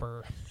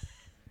slapper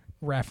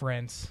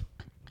reference.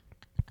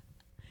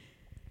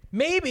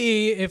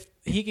 Maybe if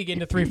he could get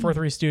into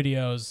 343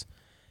 Studios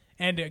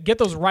and get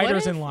those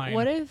writers in line.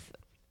 What if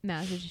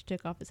Master just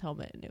took off his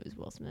helmet and it was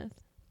Will Smith?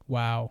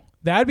 Wow.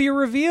 That'd be a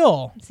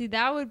reveal. See,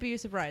 that would be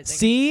surprising.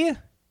 See?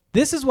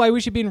 This is why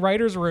we should be in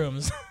writers'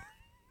 rooms.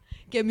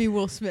 Get me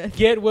Will Smith.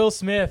 Get Will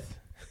Smith.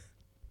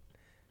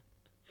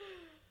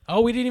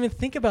 Oh, we didn't even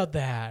think about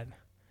that.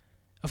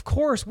 Of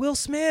course, Will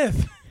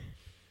Smith.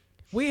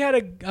 We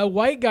had a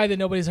white guy that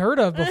nobody's heard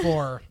of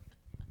before.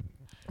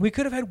 We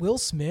could have had Will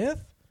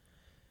Smith.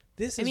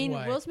 I mean,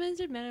 Will Smith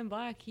did Men in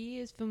Black. He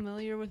is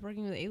familiar with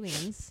working with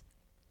aliens.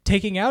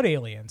 Taking out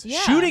aliens.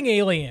 Yeah. Shooting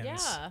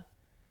aliens. Yeah.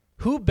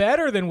 Who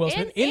better than Will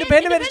Smith?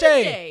 Independence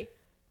Day.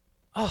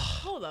 Oh,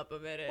 hold up a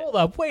minute. Hold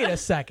up. Wait a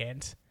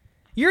second.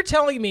 You're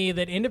telling me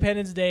that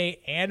Independence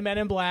Day and Men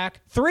in Black,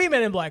 3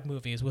 Men in Black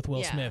movies with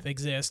Will Smith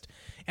exist,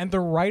 and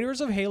the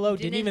writers of Halo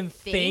didn't even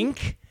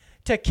think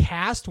to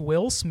cast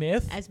Will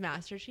Smith as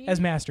Master Chief? As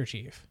Master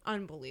Chief.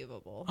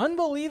 Unbelievable.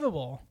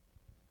 Unbelievable.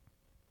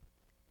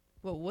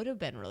 What would have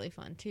been really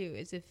fun, too,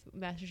 is if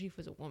Master Chief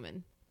was a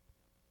woman.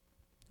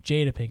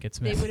 Jada Pinkett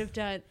Smith. They would have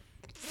done...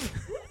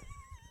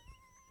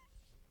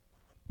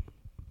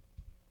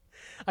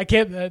 I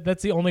can't...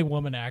 that's the only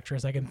woman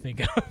actress I can think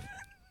of.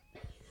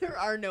 There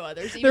are no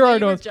others. There are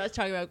no others. Just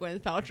talking about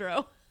Gwyneth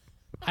Paltrow.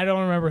 I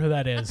don't remember who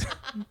that is.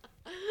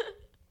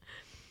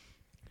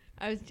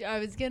 I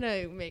was going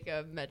to make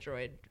a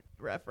Metroid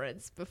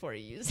reference before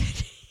you used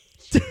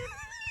it.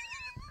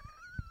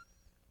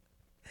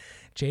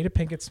 Jada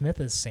Pinkett Smith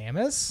as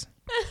Samus?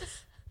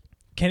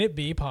 Can it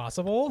be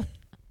possible?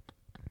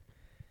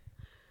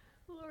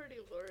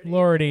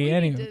 Lordy.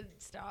 Anyway,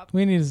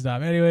 we need to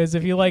stop. Anyways,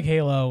 if you like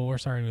Halo, we're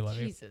sorry we love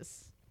you.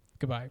 Jesus.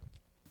 Goodbye.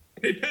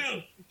 Hey,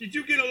 pal, did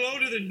you get a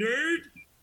load of the nerd?